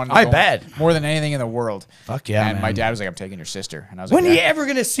 She just wanted to I go bet. more than anything in the world. Fuck yeah, And my man. dad was like, "I'm taking your sister." And I was When like, are yeah. you ever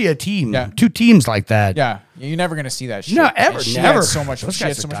gonna see a team? Yeah. Two teams like that? Yeah, you're never gonna see that shit. No, ever, And she never. Had so much. Those She had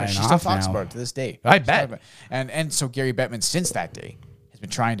guys so are much. dying She still off talks now. about it to this day. I She bet. talks about it. And so Gary Bettman since that day has been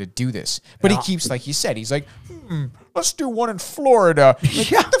trying to do this, but he keeps like you said. He's like, let's do one in Florida. Like,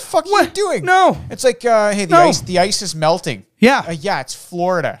 Yeah. what the fuck are you doing? No. It's like, hey, No. the ice is melting. Yeah. Yeah, it's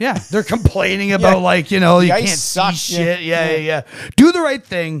Florida. Yeah, they're complaining about Yeah. like, you know, you ice can't sucks. see shit. Yeah. Do the right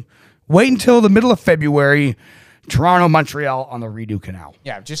thing. Wait until the middle of February. Toronto, Montreal on the Redo Canal.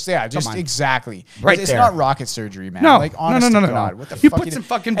 Just on. exactly. Right it's there. not rocket surgery, man. No, like honest no. to God, what the You fuck put you some do-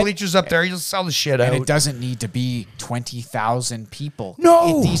 fucking bleachers up there. You'll sell the shit And out. it doesn't need to be 20,000 people.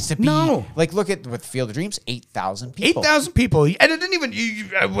 No, it needs to be no. like look at with Field of Dreams, 8,000 people. 8,000 people, and it didn't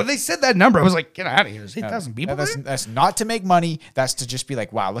even. When they said that number, I was like, "Get out of here!" There's 8,000 people. That's, there? that's not to make money. That's to just be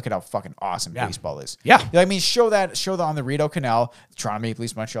like, wow, look at how fucking awesome Yeah. baseball is. Yeah. You know what I mean, show that on the Rideau Canal, Toronto Maple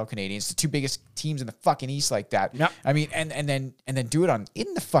Leafs, Montreal Canadiens, the two biggest teams in the fucking East like that. Yep. I mean, and then do it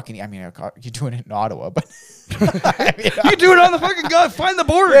in the fucking. I mean, you're doing it in Ottawa, but You do it on the fucking God. Find the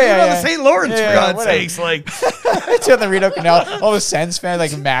border. Yeah, do it on yeah. the St. Lawrence Yeah, for God's whatever. sakes. Like, it's on the Rideau Canal. All the Sens fans,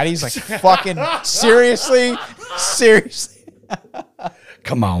 like Maddie's, like fucking seriously.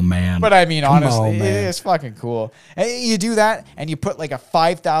 come on, man. But I mean, Come honestly, on, man. it's fucking cool. And you do that, and you put like a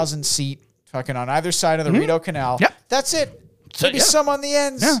 5,000 seat fucking on either side of the Rideau Canal. Yep. That's it. So, Maybe yeah. some on the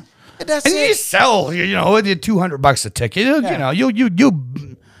ends. Yeah. And that's And you it. sell, you know, $200 a ticket. You know, you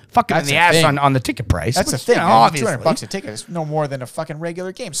fucking That's in the the ass thing. on the ticket price. That's the which, thing. you know, man. obviously. $200 a ticket is no more than a fucking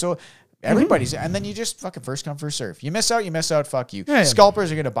regular game. So everybody's, and then you just fucking first come, first serve. You miss out, fuck you. Yeah.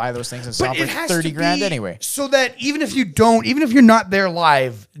 Scalpers are going to buy those things and sell But for it has 30 to grand be anyway. So that even if you're not there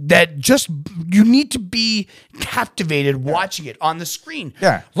live, that just you need to be captivated watching it on the screen.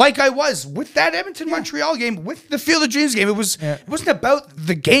 Yeah. Like I was with that Edmonton Montreal game, with the Field of Dreams game. It wasn't about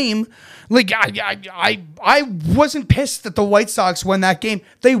the game. Like I wasn't pissed that the White Sox won that game.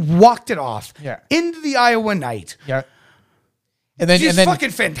 They walked it off. Yeah. Into the Iowa night. Yeah. And then, It's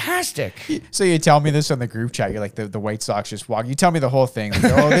fucking fantastic. so you tell me this on the group chat. You're like the White Sox just walk. You tell me the whole thing. Like,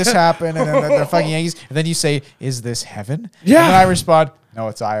 oh, this happened, and then the fucking Yankees. And then you say, "Is this heaven?" Yeah. And then I respond, "No,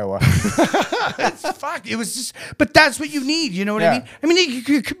 it's Iowa." Fuck. It was just, but that's what you need. You know what I Yeah. mean? I mean,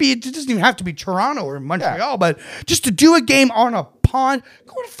 it could be, it doesn't even have to be Toronto or Montreal, but just to do a game on a pond.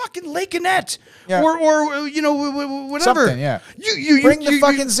 Go to fucking Lake Annette. Yeah. Or you know, whatever. Something, yeah. You Bring the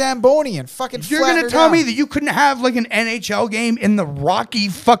fucking Zamboni and fucking You're going to tell me that you couldn't have like an NHL game in the Rocky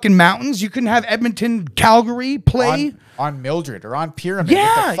fucking Mountains? You couldn't have Edmonton, Calgary play? on Mildred or on Pyramid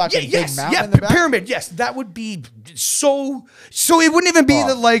Yeah, with the fucking yes, big mountain yeah, in the back. Pyramid, yes. That would be so it wouldn't even be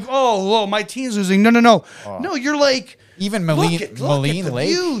that like, oh, my team's losing. No. No, you're like, Even look Moline at the Lake.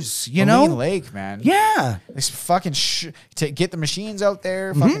 views, you know? Moline Lake, man. Yeah. This fucking to get the machines out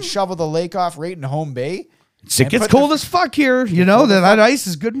there, fucking shovel the lake off right in home bay. It gets cold as fuck here, you know? That ice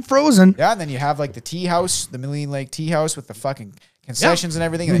is good and frozen. Yeah, and then you have like the tea house, the Moline Lake tea house with the fucking concessions and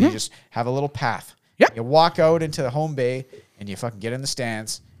everything, and then you just have a little path. Yeah. You walk out into the home bay and you fucking get in the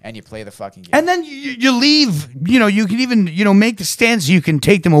stands and you play the fucking game. And then you leave, you know, you can even, you know, make the stands, you can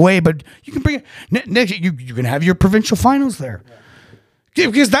take them away, but you can bring it, next, you can have your provincial finals there. Yeah,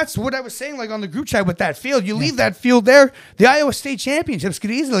 because that's what I was saying, like on the group chat with that field. You leave that field there, the Iowa State Championships could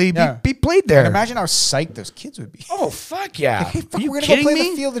easily be played there. And imagine how psyched those kids would be. Oh, fuck yeah. Hey, fuck, Are you we're going to kidding go play me?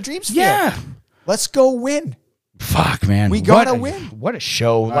 the Field of Dreams field. Yeah. Let's go win. Fuck, man. We gotta What a- win. What a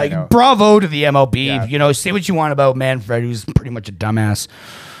show. I Like, know. bravo to the MLB. Yeah. You know, say what you want about Manfred, who's pretty much a dumbass.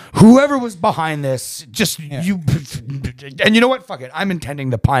 Whoever was behind this, just you. And you know what? Fuck it. I'm intending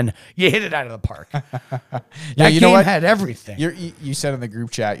the pun. You hit it out of the park. Yeah, That you know game what? had everything. You said in the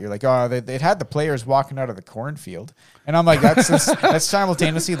group chat, you're like, oh, they'd had the players walking out of the cornfield. And I'm like, that's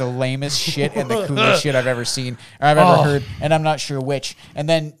simultaneously the lamest shit and the coolest shit I've ever seen or I've ever heard. And I'm not sure which. And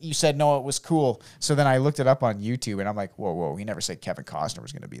then you said, no, it was cool. So then I looked it up on YouTube and I'm like, whoa, he never said Kevin Costner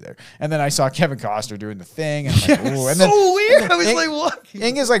was going to be there. And then I saw Kevin Costner doing the thing. And I'm like, ooh. And then, so weird. and I was then like, what?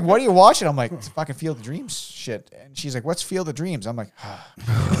 Ing is like, what are you watching? I'm like, it's fucking Field of Dreams shit. And she's like, what's Field of Dreams? I'm like,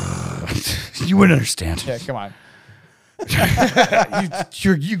 You wouldn't understand. yeah, come on.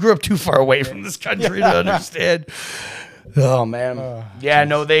 You grew up too far away from this country to understand. Oh man, yeah,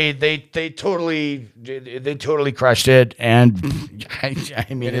 no, they totally crushed it, and I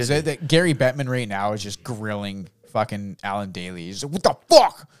mean, It is that Gary Bettman right now is just grilling fucking Alan Daly. He's like, what the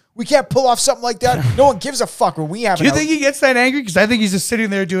fuck? We can't pull off something like that. No one gives a fuck when we have. Do you think he gets that angry? Because I think he's just sitting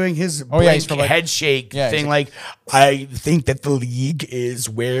there doing his he's blank for like- head shake Yeah, thing. he's Like, I think that the league is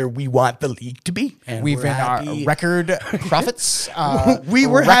where we want the league to be, and we've we're been happy. record profits? We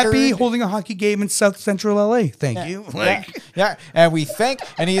were happy record- holding a hockey game in South Central LA. Thank you. Like, yeah, and we thank,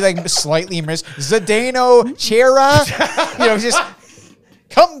 and he like slightly missed Zdeno Chera, just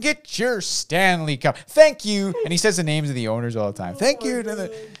come get your Stanley Cup. Thank you, and he says the names of the owners all the time. Thank you to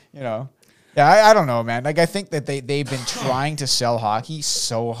the, Yeah, I don't know, man. Like, I think that they've been trying to sell hockey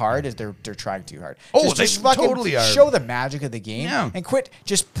so hard as they're trying too hard. Oh, just they fucking totally are. show the magic of the game and quit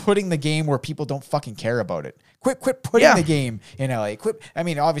just putting the game where people don't fucking care about it. Quit putting the game in LA. I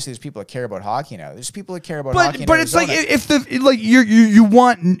mean, obviously, there's people that care about hockey now. There's people that care about hockey. But it's like if you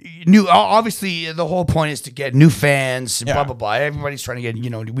want new. Obviously, the whole point is to get new fans. Blah blah blah. Everybody's trying to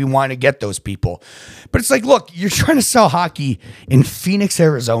get. We want to get those people. But it's like, look, you're trying to sell hockey in Phoenix,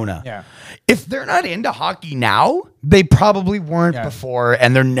 Arizona. Yeah. If they're not into hockey now, they probably weren't before,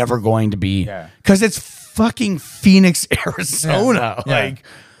 and they're never going to be. Yeah. Because it's fucking Phoenix, Arizona. Yeah. Like.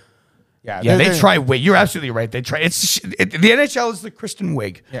 Yeah, They try way. You're absolutely right. They try. The NHL is the Kristen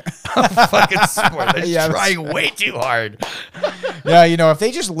Wiig of fucking sport. They're trying way too hard. Yeah, if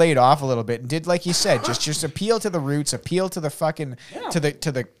they just laid off a little bit and did like you said, just appeal to the roots, appeal to the fucking to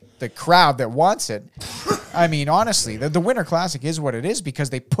the crowd that wants it. I mean, honestly, the Winter Classic is what it is because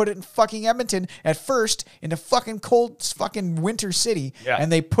they put it in fucking Edmonton at first in a fucking cold fucking winter city,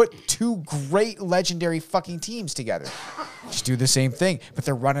 and they put two great legendary fucking teams together. Just do the same thing, but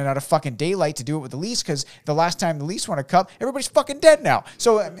they're running out of fucking daylight to do it with the Leafs because the last time the Leafs won a cup, everybody's fucking dead now.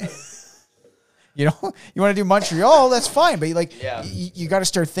 So. You want to do Montreal, that's fine. But you got to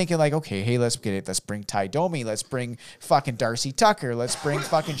start thinking like, okay, hey, let's bring Ty Domi. Let's bring fucking Darcy Tucker. Let's bring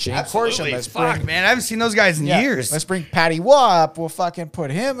fucking Shane Corsham. Let's bring, man. I haven't seen those guys in years. Let's bring Patty Waugh up. We'll fucking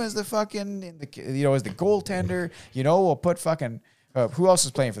put him as the fucking, as the goaltender. We'll put fucking, who else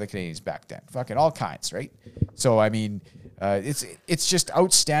was playing for the Canadiens back then? Fucking all kinds, right? So, I mean, it's just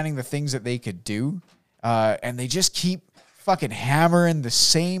outstanding the things that they could do. And they just keep fucking hammering the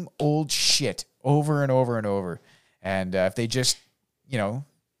same old shit over and over and over. And if they just,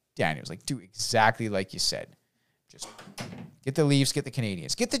 Daniel's like, do exactly like you said. Just get the Leafs, get the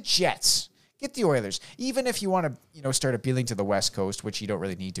Canadiens, get the Jets, get the Oilers. Even if you want to, start appealing to the West Coast, which you don't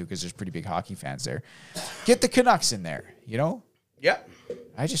really need to because there's pretty big hockey fans there. Get the Canucks in there, Yep.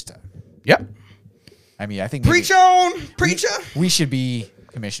 Yep. I mean, I think Preach on. Preacher. we should be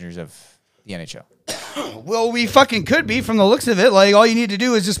commissioners of the NHL. Well, we fucking could be from the looks of it. Like, all you need to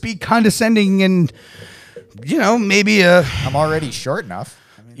do is just be condescending and you know, maybe I'm already short enough.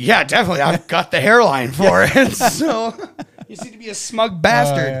 I mean, yeah, definitely. I've got the hairline for it. So you seem to be a smug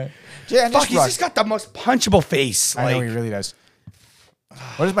bastard. yeah, and Fuck, just he's rock- just got the most punchable face. I know Like, he really does.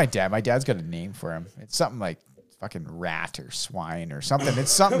 What is my dad? My dad's got a name for him. It's something like fucking rat or swine or something.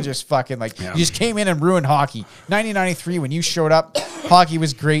 It's something just fucking like you just came in and ruined hockey. 1993 when you showed up, hockey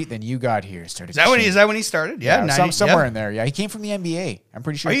was great. Then you got here, and started. is that when he started? Yeah, 90, somewhere yeah. in there. Yeah, he came from the NBA. I'm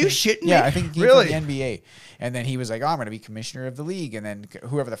pretty sure. Are he you came- shitting Yeah, me? I think he came Really? from the NBA. And then he was like, "Oh, I'm going to be commissioner of the league." And then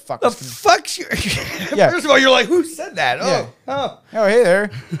whoever the fuck The was. fuck's your? Yeah. First of all, you're like, who said that? Yeah. Oh, Oh, hey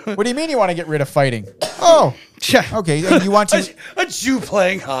there. What do you mean you want to get rid of fighting? Oh, yeah. okay. And you want to A Jew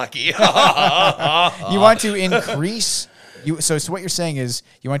playing hockey. you want to increase so what you're saying is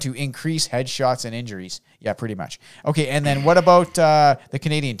you want to increase headshots and injuries. Yeah, pretty much. Okay, and then what about the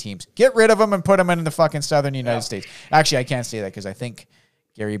Canadian teams? Get rid of them and put them in the fucking southern United States. Actually, I can't say that because I think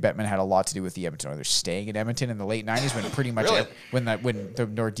Gary Bettman had a lot to do with the Edmonton Oilers staying in Edmonton in the late 90s when pretty much Really? when the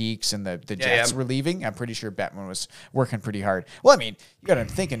Nordiques and the Yeah, Jets yeah. were leaving. I'm pretty sure Bettman was working pretty hard. Well, I mean, you got to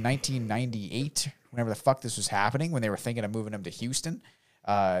think in 1998, whenever the fuck this was happening, when they were thinking of moving him to Houston,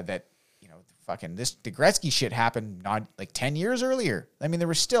 that fucking the Gretzky shit happened not like 10 years earlier. I mean, there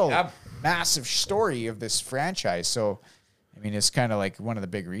was still massive story of this franchise. So, I mean, it's kind of like one of the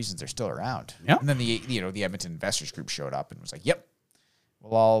big reasons they're still around. Yeah. And then the Edmonton Investors Group showed up and was like, "Yep,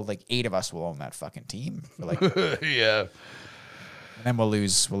 we'll all like 8 of us will own that fucking team." For like, and Yeah. then we'll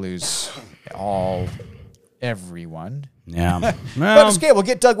lose everyone. Yeah. But Well, it's okay. We'll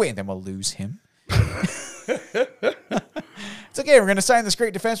get Doug Weight, and then we'll lose him. It's okay. We're gonna sign this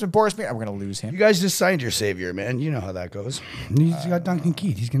great defenseman Boris Beer, and we're gonna lose him. you guys just signed your savior, man. You know how that goes. He's got Duncan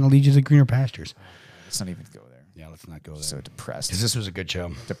Keith. He's going to lead you to greener pastures. Let's not even go there. Yeah, let's not go there. So depressed. Because this was a good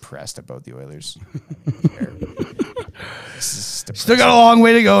show. Depressed about the Oilers. This is depressing. Still got a long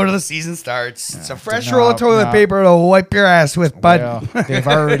way to go till the season starts. It's a fresh No, roll of toilet no. paper to wipe your ass with, bud. Well, they've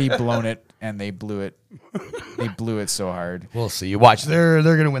already blown it, and they blew it. They blew it so hard. We'll see. You watch. They're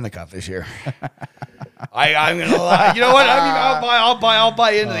gonna win the cup this year. I'm gonna lie. You know what? I mean, I'll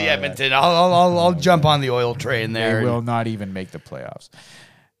buy into the Edmonton. I'll jump on the oil train there. They will not even make the playoffs.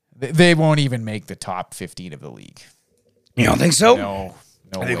 They won't even make the top 15 of the league. You don't think so? No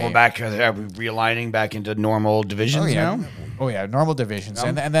I think way. we're back. Are we realigning back into normal divisions Oh yeah, now? oh yeah, normal divisions,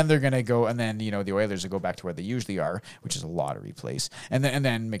 and then they're gonna go, and then the Oilers will go back to where they usually are, which is a lottery place, and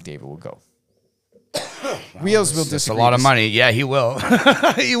then McDavid will go. Wheels will That's disagree. a lot of money. Yeah, he will.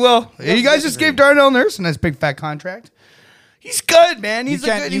 He will. You guys just gave Darnell Nurse a nice big fat contract. He's good, man. You He's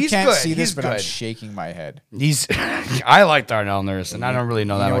can't, good. you He's can't good. see this, He's but good. I'm shaking my head. He's. I like Darnell Nurse, and I don't really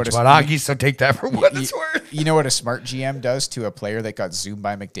know that know much what a- about hockey, so take that for what it's worth. You know what a smart GM does to a player that got zoomed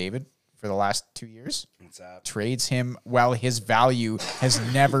by McDavid for the last 2 years? What's that? Trades him while his value has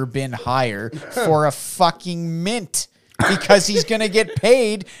never been higher for a fucking mint. Because he's going to get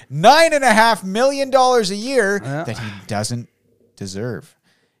paid $9.5 million a year that he doesn't deserve.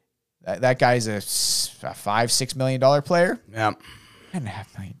 That guy's a $5-6 million player. Yeah.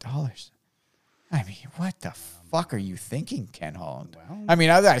 $9.5 million. I mean, what the fuck are you thinking, Ken Holland? I mean,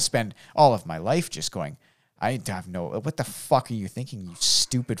 I spend all of my life just going, I have no. What the fuck are you thinking, you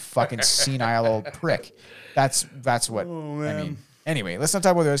stupid fucking senile old prick? That's what I mean. Anyway, let's not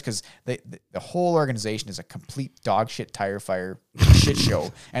talk about those because the whole organization is a complete dog shit tire fire shit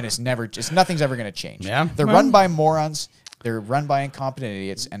show, and nothing's ever going to change. Yeah. They're run by morons. They're run by incompetent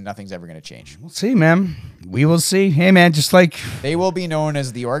idiots, and nothing's ever going to change. We'll see, man. We will see. Hey, man, just like They will be known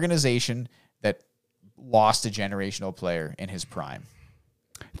as the organization that lost a generational player in his prime.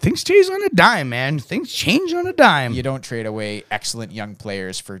 things change on a dime, man. Things change on a dime. You don't trade away excellent young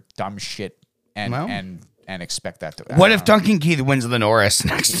players for dumb shit and Well. and expect that to. What if Duncan Keith wins the Norris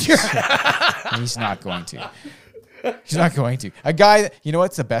next year? He's not going to. He's not going to. A guy that, you know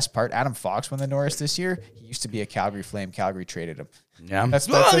what's the best part? Adam Fox won the Norris this year. He used to be a Calgary Flame. Calgary traded him. Yeah. That's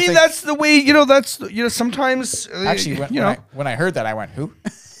Well, I the mean, thing. that's the way, sometimes. Actually, when I heard that, I went, who?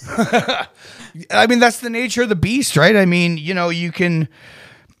 I mean, that's the nature of the beast, right? I mean, you can.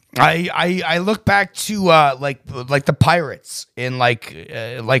 I look back to like the Pirates in like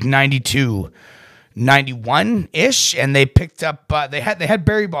 92, 91 ish, and they picked up. They had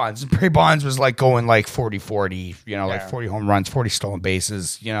Barry Bonds. Barry Bonds was like going like 40-40, like 40 home runs, 40 stolen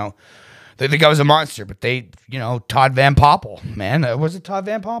bases. They think I was a monster, but Todd Van Poppel, man, was it Todd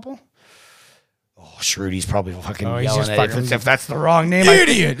Van Poppel? Oh, Schrudy's probably fucking he's yelling just at fucking- if that's the wrong name.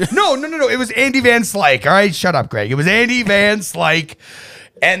 Idiot! No. It was Andy Van Slyke. All right, shut up, Greg. It was Andy Van Slyke,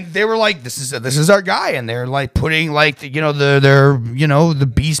 and they were like, "This is our guy," and they're like putting like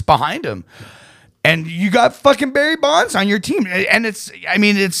the beast behind him. And you got fucking Barry Bonds on your team. And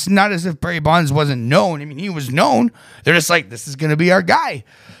it's not as if Barry Bonds wasn't known. I mean, he was known. They're just like, this is going to be our guy.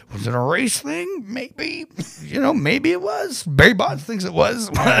 Was it a race thing? Maybe. Maybe it was. Barry Bonds thinks it was.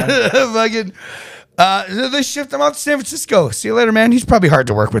 Fucking. So they shift him out to San Francisco. See you later, man. He's probably hard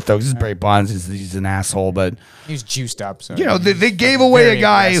to work with, though. This is Barry Bonds. He's an asshole, but He's juiced up. So they gave away very a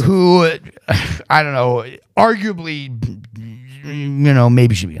guy aggressive. who, I don't know, arguably,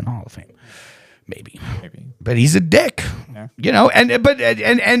 maybe should be in the Hall of Fame. Maybe. But he's a dick. Yeah. And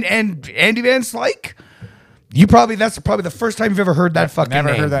Andy Van Slyke. That's probably the first time you've ever heard that fucking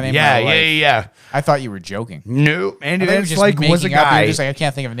never name. heard that name in Yeah, my life. yeah. I thought you were joking. No, Andy I thought you Van were just Slyke was a making up. You were guy. just like, I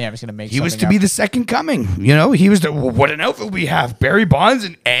can't think of a name. I'm just gonna make. He was to something be up. the second coming. He was what an outfit we have. Barry Bonds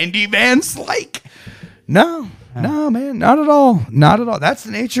and Andy Van Slyke. No, man, not at all. Not at all. That's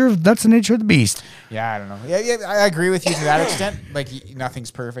the nature of the beast. Yeah, I don't know. Yeah, I agree with you to that extent. Like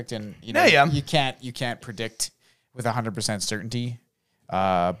nothing's perfect, and Yeah. you can't predict with 100% certainty.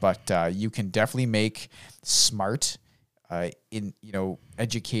 But you can definitely make smart,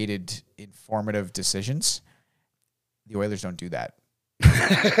 educated, informative decisions. The Oilers don't do that.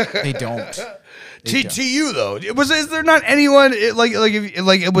 They don't. To you though, is there not anyone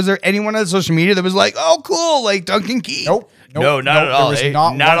was there anyone on social media that was like, oh cool, like Duncan Keith? Nope. No, not at all. There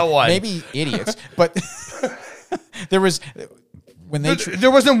was Not a one. Maybe idiots, but there was when they. There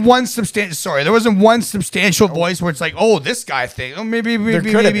wasn't one substantial. Sorry, there wasn't one substantial voice where it's like, oh, this guy thing. Oh, maybe. There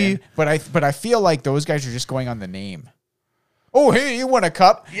could have been, but I feel like those guys are just going on the name. Oh, hey, you won a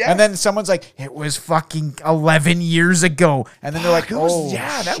cup, and then someone's like, it was fucking 11 years ago, and then they're like,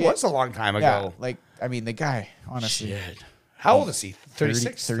 that shit. was a long time ago. Yeah, the guy, honestly, Shit. How old is he?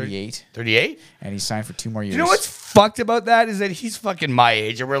 36? 38, 38? and he signed for 2 more years. You know what's fucked about that is that he's fucking my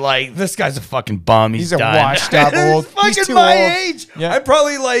age, and we're like, this guy's a fucking bum. He's a done. washed up old. He's fucking He's too my old. age. Yeah. I'm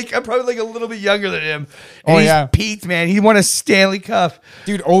probably like a little bit younger than him. And Oh, he's yeah. peaked, man. He won a Stanley Cup.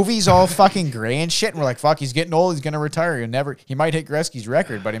 Dude, Ovi's all fucking gray and shit, and we're like, fuck, he's getting old. He's gonna retire. He might hit Gretzky's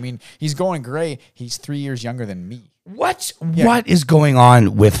record, but I mean, he's going gray. He's 3 years younger than me. What is going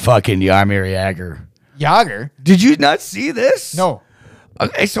on with fucking Jaromir Jagr? Yager? Did you not see this? No.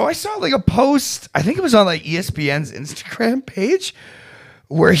 Okay, so I saw like a post, I think it was on like ESPN's Instagram page,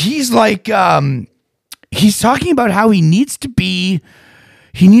 where he's like, he's talking about how he needs to be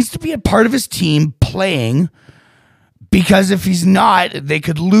a part of his team playing, because if he's not, they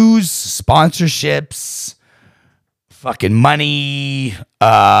could lose sponsorships, fucking money.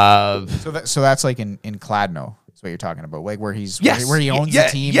 So that's like in Kladno. That's what you're talking about, like where he's where he owns the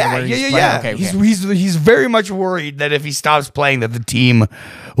team. Yeah, and where he's yeah. playing. Okay. He's very much worried that if he stops playing, that the team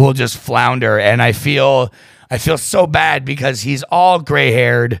will just flounder. And I feel so bad because he's all gray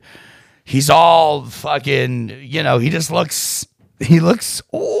haired. He's all fucking, he just looks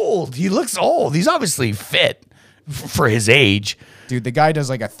old. He looks old. He's obviously fit for his age. Dude, the guy does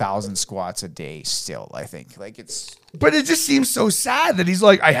like 1,000 squats a day still, I think. Like But it just seems so sad that he's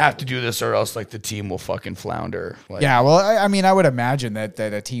like, I have to do this or else like the team will fucking flounder. Like, yeah, well, I mean, I would imagine that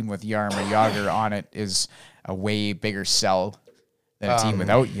a team with Jaromir Jagr on it is a way bigger sell than a team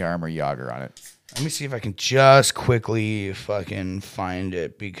without Jaromir Jagr on it. let me see if I can just quickly fucking find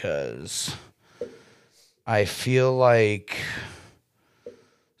it, because I feel like,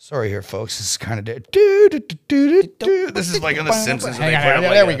 sorry here, folks, this is kind of dead. This is like on The Simpsons. Hang on,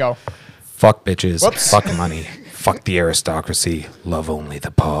 there we go. Fuck bitches. Whoops. Fuck money. Fuck the aristocracy. Love only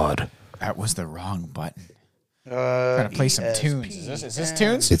the pod. That was the wrong button. Trying to play some tunes. Is this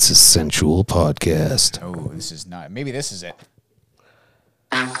tunes? It's a sensual podcast. Oh, this is not. Maybe this is it.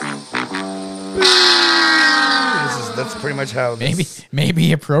 That's pretty much how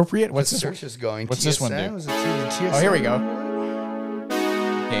Maybe appropriate. What's the this? search is going. What's this one do? TSM? Is it TSM? Oh, here we go.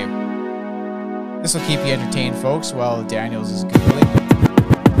 Okay. This will keep you entertained, folks, while Daniels is Googling.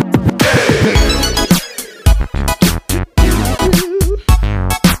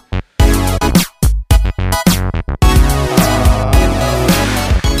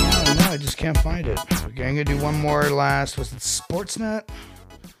 No, I just can't find it. Okay, I'm gonna do one more last. Was it Sportsnet?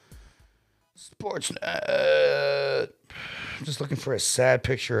 Sportsnet. I'm just looking for a sad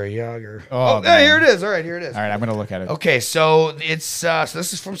picture of Jagr. Oh, yeah, here it is. All right, here it is. All right, I'm going to look at it. Okay, so it's so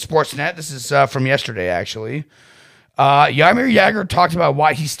this is from Sportsnet. This is from yesterday, actually. Jaromir Jagr talked about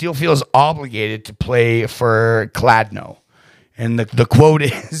why he still feels obligated to play for Kladno, and the quote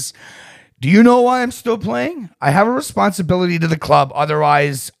is, "Do you know why I'm still playing? I have a responsibility to the club.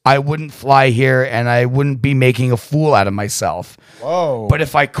 Otherwise, I wouldn't fly here, and I wouldn't be making a fool out of myself. Whoa. But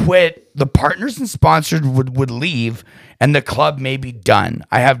if I quit, the partners and sponsors would leave, and the club may be done.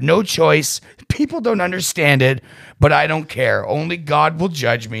 I have no choice. People don't understand it, but I don't care. Only God will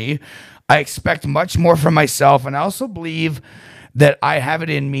judge me. I expect much more from myself, and I also believe that I have it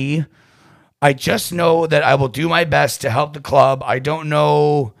in me. I just know that I will do my best to help the club. I don't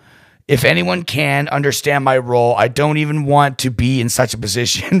know if anyone can understand my role. I don't even want to be in such a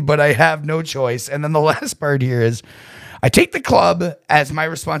position, but I have no choice. And then the last part here is I take the club as my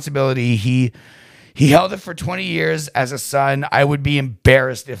responsibility. He held it for 20 years as a son. I would be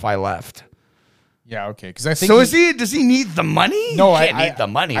embarrassed if I left. Yeah, okay. Because I think So does he need the money? No, he can't need the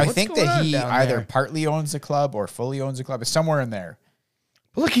money. I What's think going that on he down either there? partly owns the club or fully owns the club. It's somewhere in there.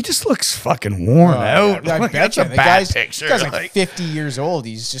 Look, he just looks fucking worn out. I Like, bet that's you. a The bad guy's, picture. The guy's like Like, 50 years old.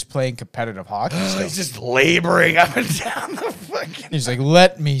 He's just playing competitive hockey still. he's just laboring up and down the fucking. He's like,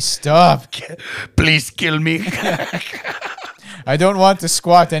 let me stop. Please kill me. I don't want to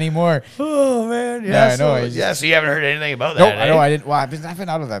squat anymore. Oh man, Yeah, I know, So you haven't heard anything about No, that? I know eh? I didn't. Well, I've been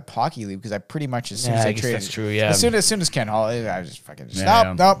out of that hockey league because I pretty much as soon as Yeah, I I guess traded, that's true, yeah. As soon as Ken Hall, I was just fucking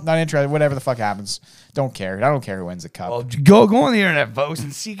Yeah. nope, not interested. Whatever the fuck happens, don't care. I don't care who wins the cup. Well, go on the internet, folks,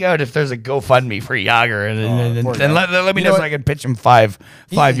 and seek out if there's a GoFundMe for Yager, and poor then guy. let me You know know so what? I can pitch him five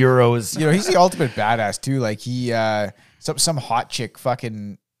euros. You know, he's the ultimate badass too. Like he, some hot chick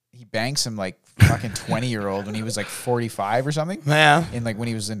fucking, he banged some like fucking 20-year-old when he was like 45 or something. Yeah. In like when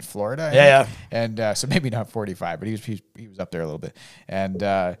he was in Florida. I Yeah, think. And so maybe not 45, but he was up there a little bit.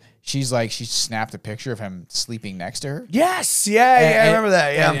 And she snapped a picture of him sleeping next to her. Yes, I remember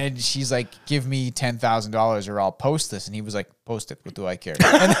that. Yeah. And she's like, give me $10,000 or I'll post this. And he was like, post it. What do I care?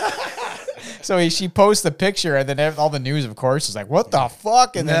 And so she posts the picture, and then all the news, of course, is like, what the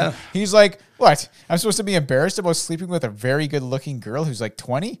fuck? And then he's like, what? I'm supposed to be embarrassed about sleeping with a very good-looking girl who's like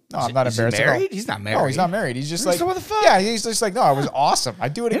 20? No, I'm not Is he embarrassed at all. married? He's not No, he's married. not married. He's just So like, what the fuck? yeah, he's just like, no, it was awesome.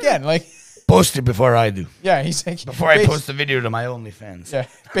 I'd do it again. Like, Post it before I do. yeah, he's like, Before I post the video to my OnlyFans.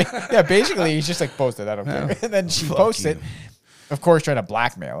 yeah, basically, he's just like, post it. I don't care. And then she posts it, of course, trying to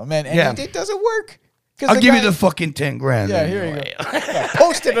blackmail him. And it doesn't work. 'Cause I'll the give guy- you the fucking 10 grand. Yeah, here you go. Yeah,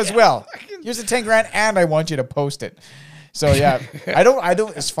 post it as well. Here's the 10 grand, and I want you to post it. So yeah, I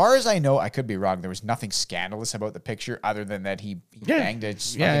don't. As far as I know, I could be wrong. There was nothing scandalous about the picture, other than that he banged a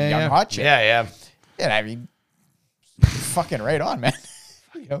fucking young hot chick. Yeah. And I mean, fucking right on, man.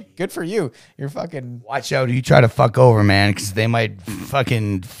 You know, good for you. You're fucking. Watch out who you try to fuck over, man, because they might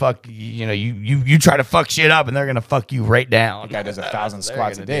fucking fuck. You know, you try to fuck shit up, and they're gonna fuck you right down. Guy does 1,000 They're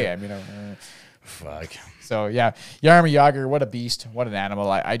squats a gonna day. do. I mean, Fuck. so yeah, Jaromir Jagr, what a beast, what an animal.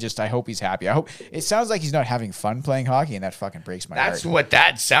 I hope he's happy. I hope it sounds like he's not having fun playing hockey, and that fucking breaks my That's heart. what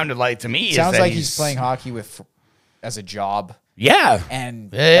that sounded like to me. Sounds is that like he's playing hockey as a job. Yeah.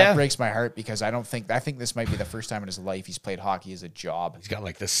 And Yeah. that breaks my heart because I think this might be the first time in his life he's played hockey as a job. He's got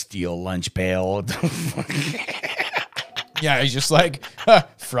like the steel lunch pail. Yeah, he's just like,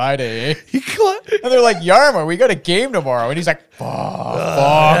 Friday, eh? He caught- And they're like, Yarmo, we got a game tomorrow. And he's like, fuck.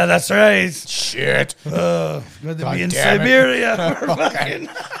 yeah, that's right. Shit. Good to God be in damn it. Siberia. We're fucking-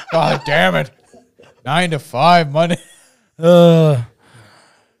 God damn it. 9 to 5 Monday. They're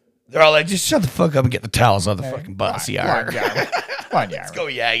all like, just shut the fuck up and get the towels on the fucking bus. Come on, Yeah. Yarmo. Come on, Yarmo. Go,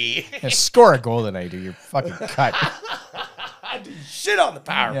 Yagi. Yeah, score a goal tonight, or you're fucking cut. Shit on the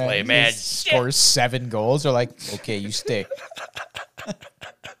power Yeah, play, he man. Scores 7 goals. They're like, okay, you stay.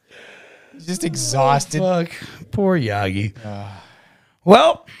 He's just exhausted. Fuck. Poor Yagi.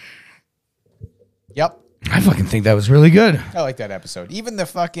 Well, Yep. I fucking think that was really good. I like that episode. Even the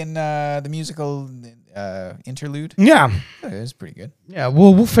fucking the musical interlude. Yeah. It was pretty good. Yeah,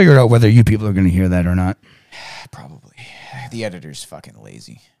 we'll figure out whether you people are going to hear that or not. Probably. The editor's fucking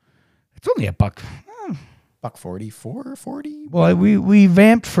lazy. It's only a buck. $1.40, $4.40. Well, we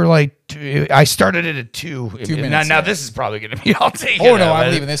vamped for like I started it at 2. 2 minutes, Now yeah. this is probably going to be all taken. Oh, no, out, I'm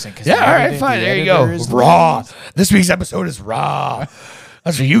but- leaving this in. 'Cause Yeah, the all right, editor- fine. the There you go. editor is Raw. lazy. This week's episode is raw.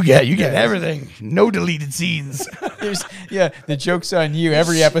 That's what you get. You get everything. No deleted scenes. The joke's on you.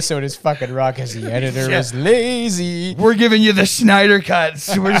 Every episode is fucking raw because the editor Yeah. is lazy. We're giving you the Schneider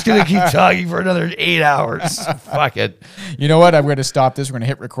cuts. We're just going to keep talking for another 8 hours. Fuck it. You know what? I'm going to stop this. We're going to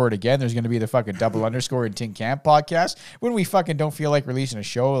hit record again. There's going to be the fucking double underscore and Tin Camp podcast. When we fucking don't feel like releasing a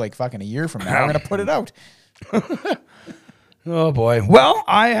show like fucking a year from now, we're going to put it out. Oh, boy. Well,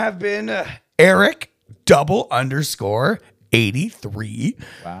 I have been Eric double underscore 83.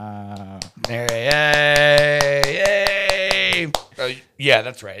 Wow. There, yay. Yeah,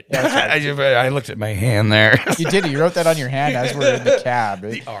 that's right. I looked at my hand there. You did it. You wrote that on your hand as we're in the cab.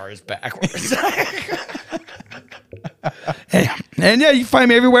 The R is backwards. and yeah, you find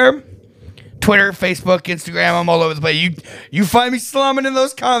me everywhere. Twitter, Facebook, Instagram, I'm all over the place. You find me slumming in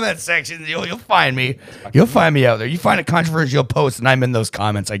those comment sections, you'll find me. You'll find me out there. You find a controversial post and I'm in those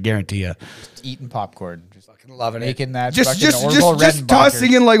comments, I guarantee you. Eating popcorn. Fucking loving making it. that just fucking Orville just Redenbacher.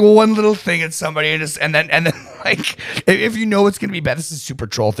 tossing in like one little thing at somebody and then like if you know it's gonna be bad. This is a super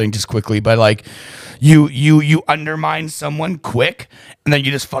troll thing, just quickly, but like you undermine someone quick and then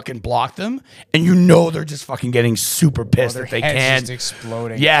you just fucking block them and you know they're just fucking getting super pissed Their that they head's can't. just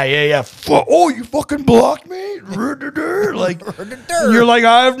exploding. Yeah. Oh, you fucking blocked me? Like, you're like,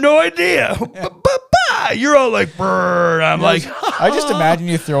 I have no idea. You're all like, brr. I'm like, I just imagine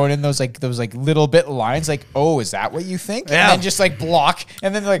you throwing in those little bit lines like, oh, is that what you think? Yeah. And then just like block,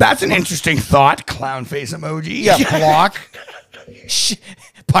 and then like that's an interesting thought. Clown face emoji. yeah, block.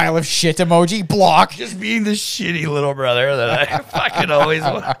 Pile of shit emoji, block. Just being the shitty little brother that I fucking always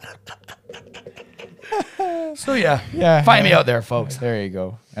want. So yeah, find me out there, folks. There you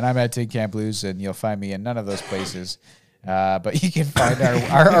go. And I'm at Tin Can Blues, and you'll find me in none of those places. But you can find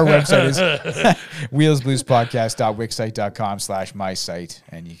our website is wheelsbluespodcast.wixsite.com/my-site,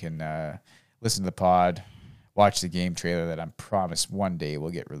 and you can listen to the pod, watch the game trailer that I'm promised one day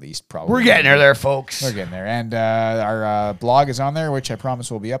will get released. Probably We're getting there, folks. We're getting there, and our blog is on there, which I promise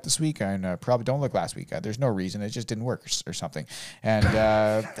will be up this week. And probably don't look last week. There's no reason; it just didn't work or something. And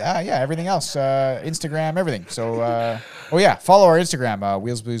yeah, everything else, Instagram, everything. So follow our Instagram,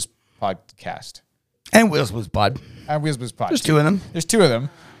 Wheels Blues Podcast. And Wheels Blues Pod. Wheels Blues Pod. There's two of them. There's two of them.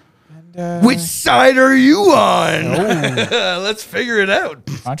 And, which side are you on? Let's figure it out.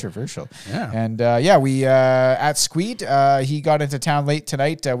 Controversial. Yeah. And we at Squeed, he got into town late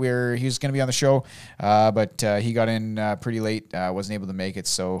tonight. He was going to be on the show, but he got in pretty late. Wasn't able to make it.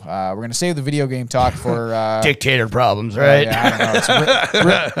 So we're going to save the video game talk for dictator problems, right?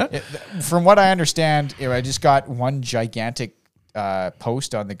 I don't know. From what I understand, I just got one gigantic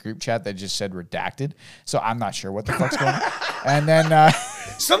post on the group chat that just said redacted, so I'm not sure what the fuck's going on. And then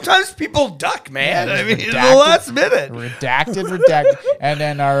sometimes people duck, man. Yeah, I mean, redacted, the last minute. Redacted. And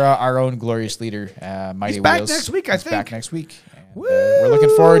then our own glorious leader, Mighty He's back Wheels, next week, I think. Back next week. And, we're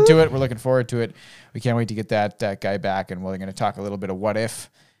looking forward to it. We can't wait to get that guy back, and we're going to talk a little bit of What If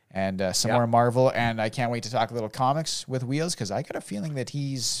and some more Marvel, and I can't wait to talk a little comics with Wheels, because I got a feeling that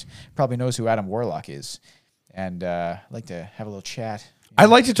he's probably knows who Adam Warlock is. And I'd like to have a little chat. I'd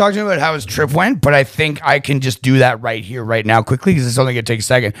like to talk to him about how his trip went, but I think I can just do that right here, right now, quickly, because it's only going to take a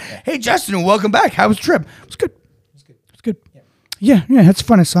second. Yeah. Hey, Justin, welcome back. How was the trip? It was good. It's good. Yeah, it's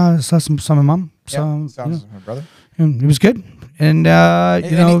fun. I saw some of my mom. Saw my brother. It was good. And,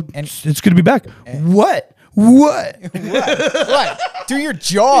 it's good to be back. What? Do your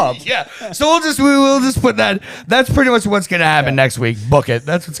job. Yeah. So we'll just put that. That's pretty much what's going to happen next week. Book it.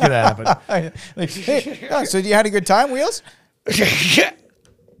 That's what's going to happen. So you had a good time, Wheels?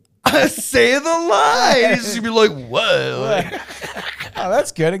 Say the line. It's gonna be like, whoa. Oh,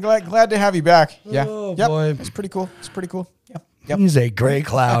 that's good. I'm glad to have you back. Yeah. Oh, boy. It's pretty cool. Yep. He's a gray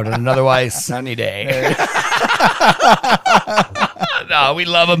cloud on an otherwise sunny day. No, we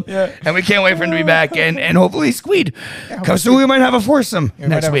love him, and we can't wait for him to be back, and hopefully Squeed. So we might have a foursome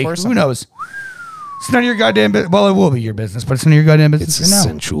next week. Who knows? It's none of your goddamn business. Well, it will be your business, but it's none of your goddamn business. It's a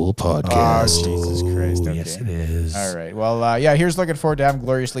sensual podcast. Oh, Jesus Christ. Okay. Yes, it is. All right. Well, here's looking forward to having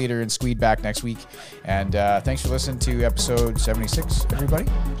Glorious Leader and Squeed back next week. And thanks for listening to episode 76, everybody.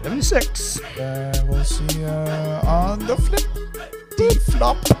 76. We'll see you on the flip.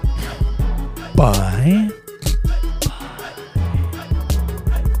 Flop. Bye.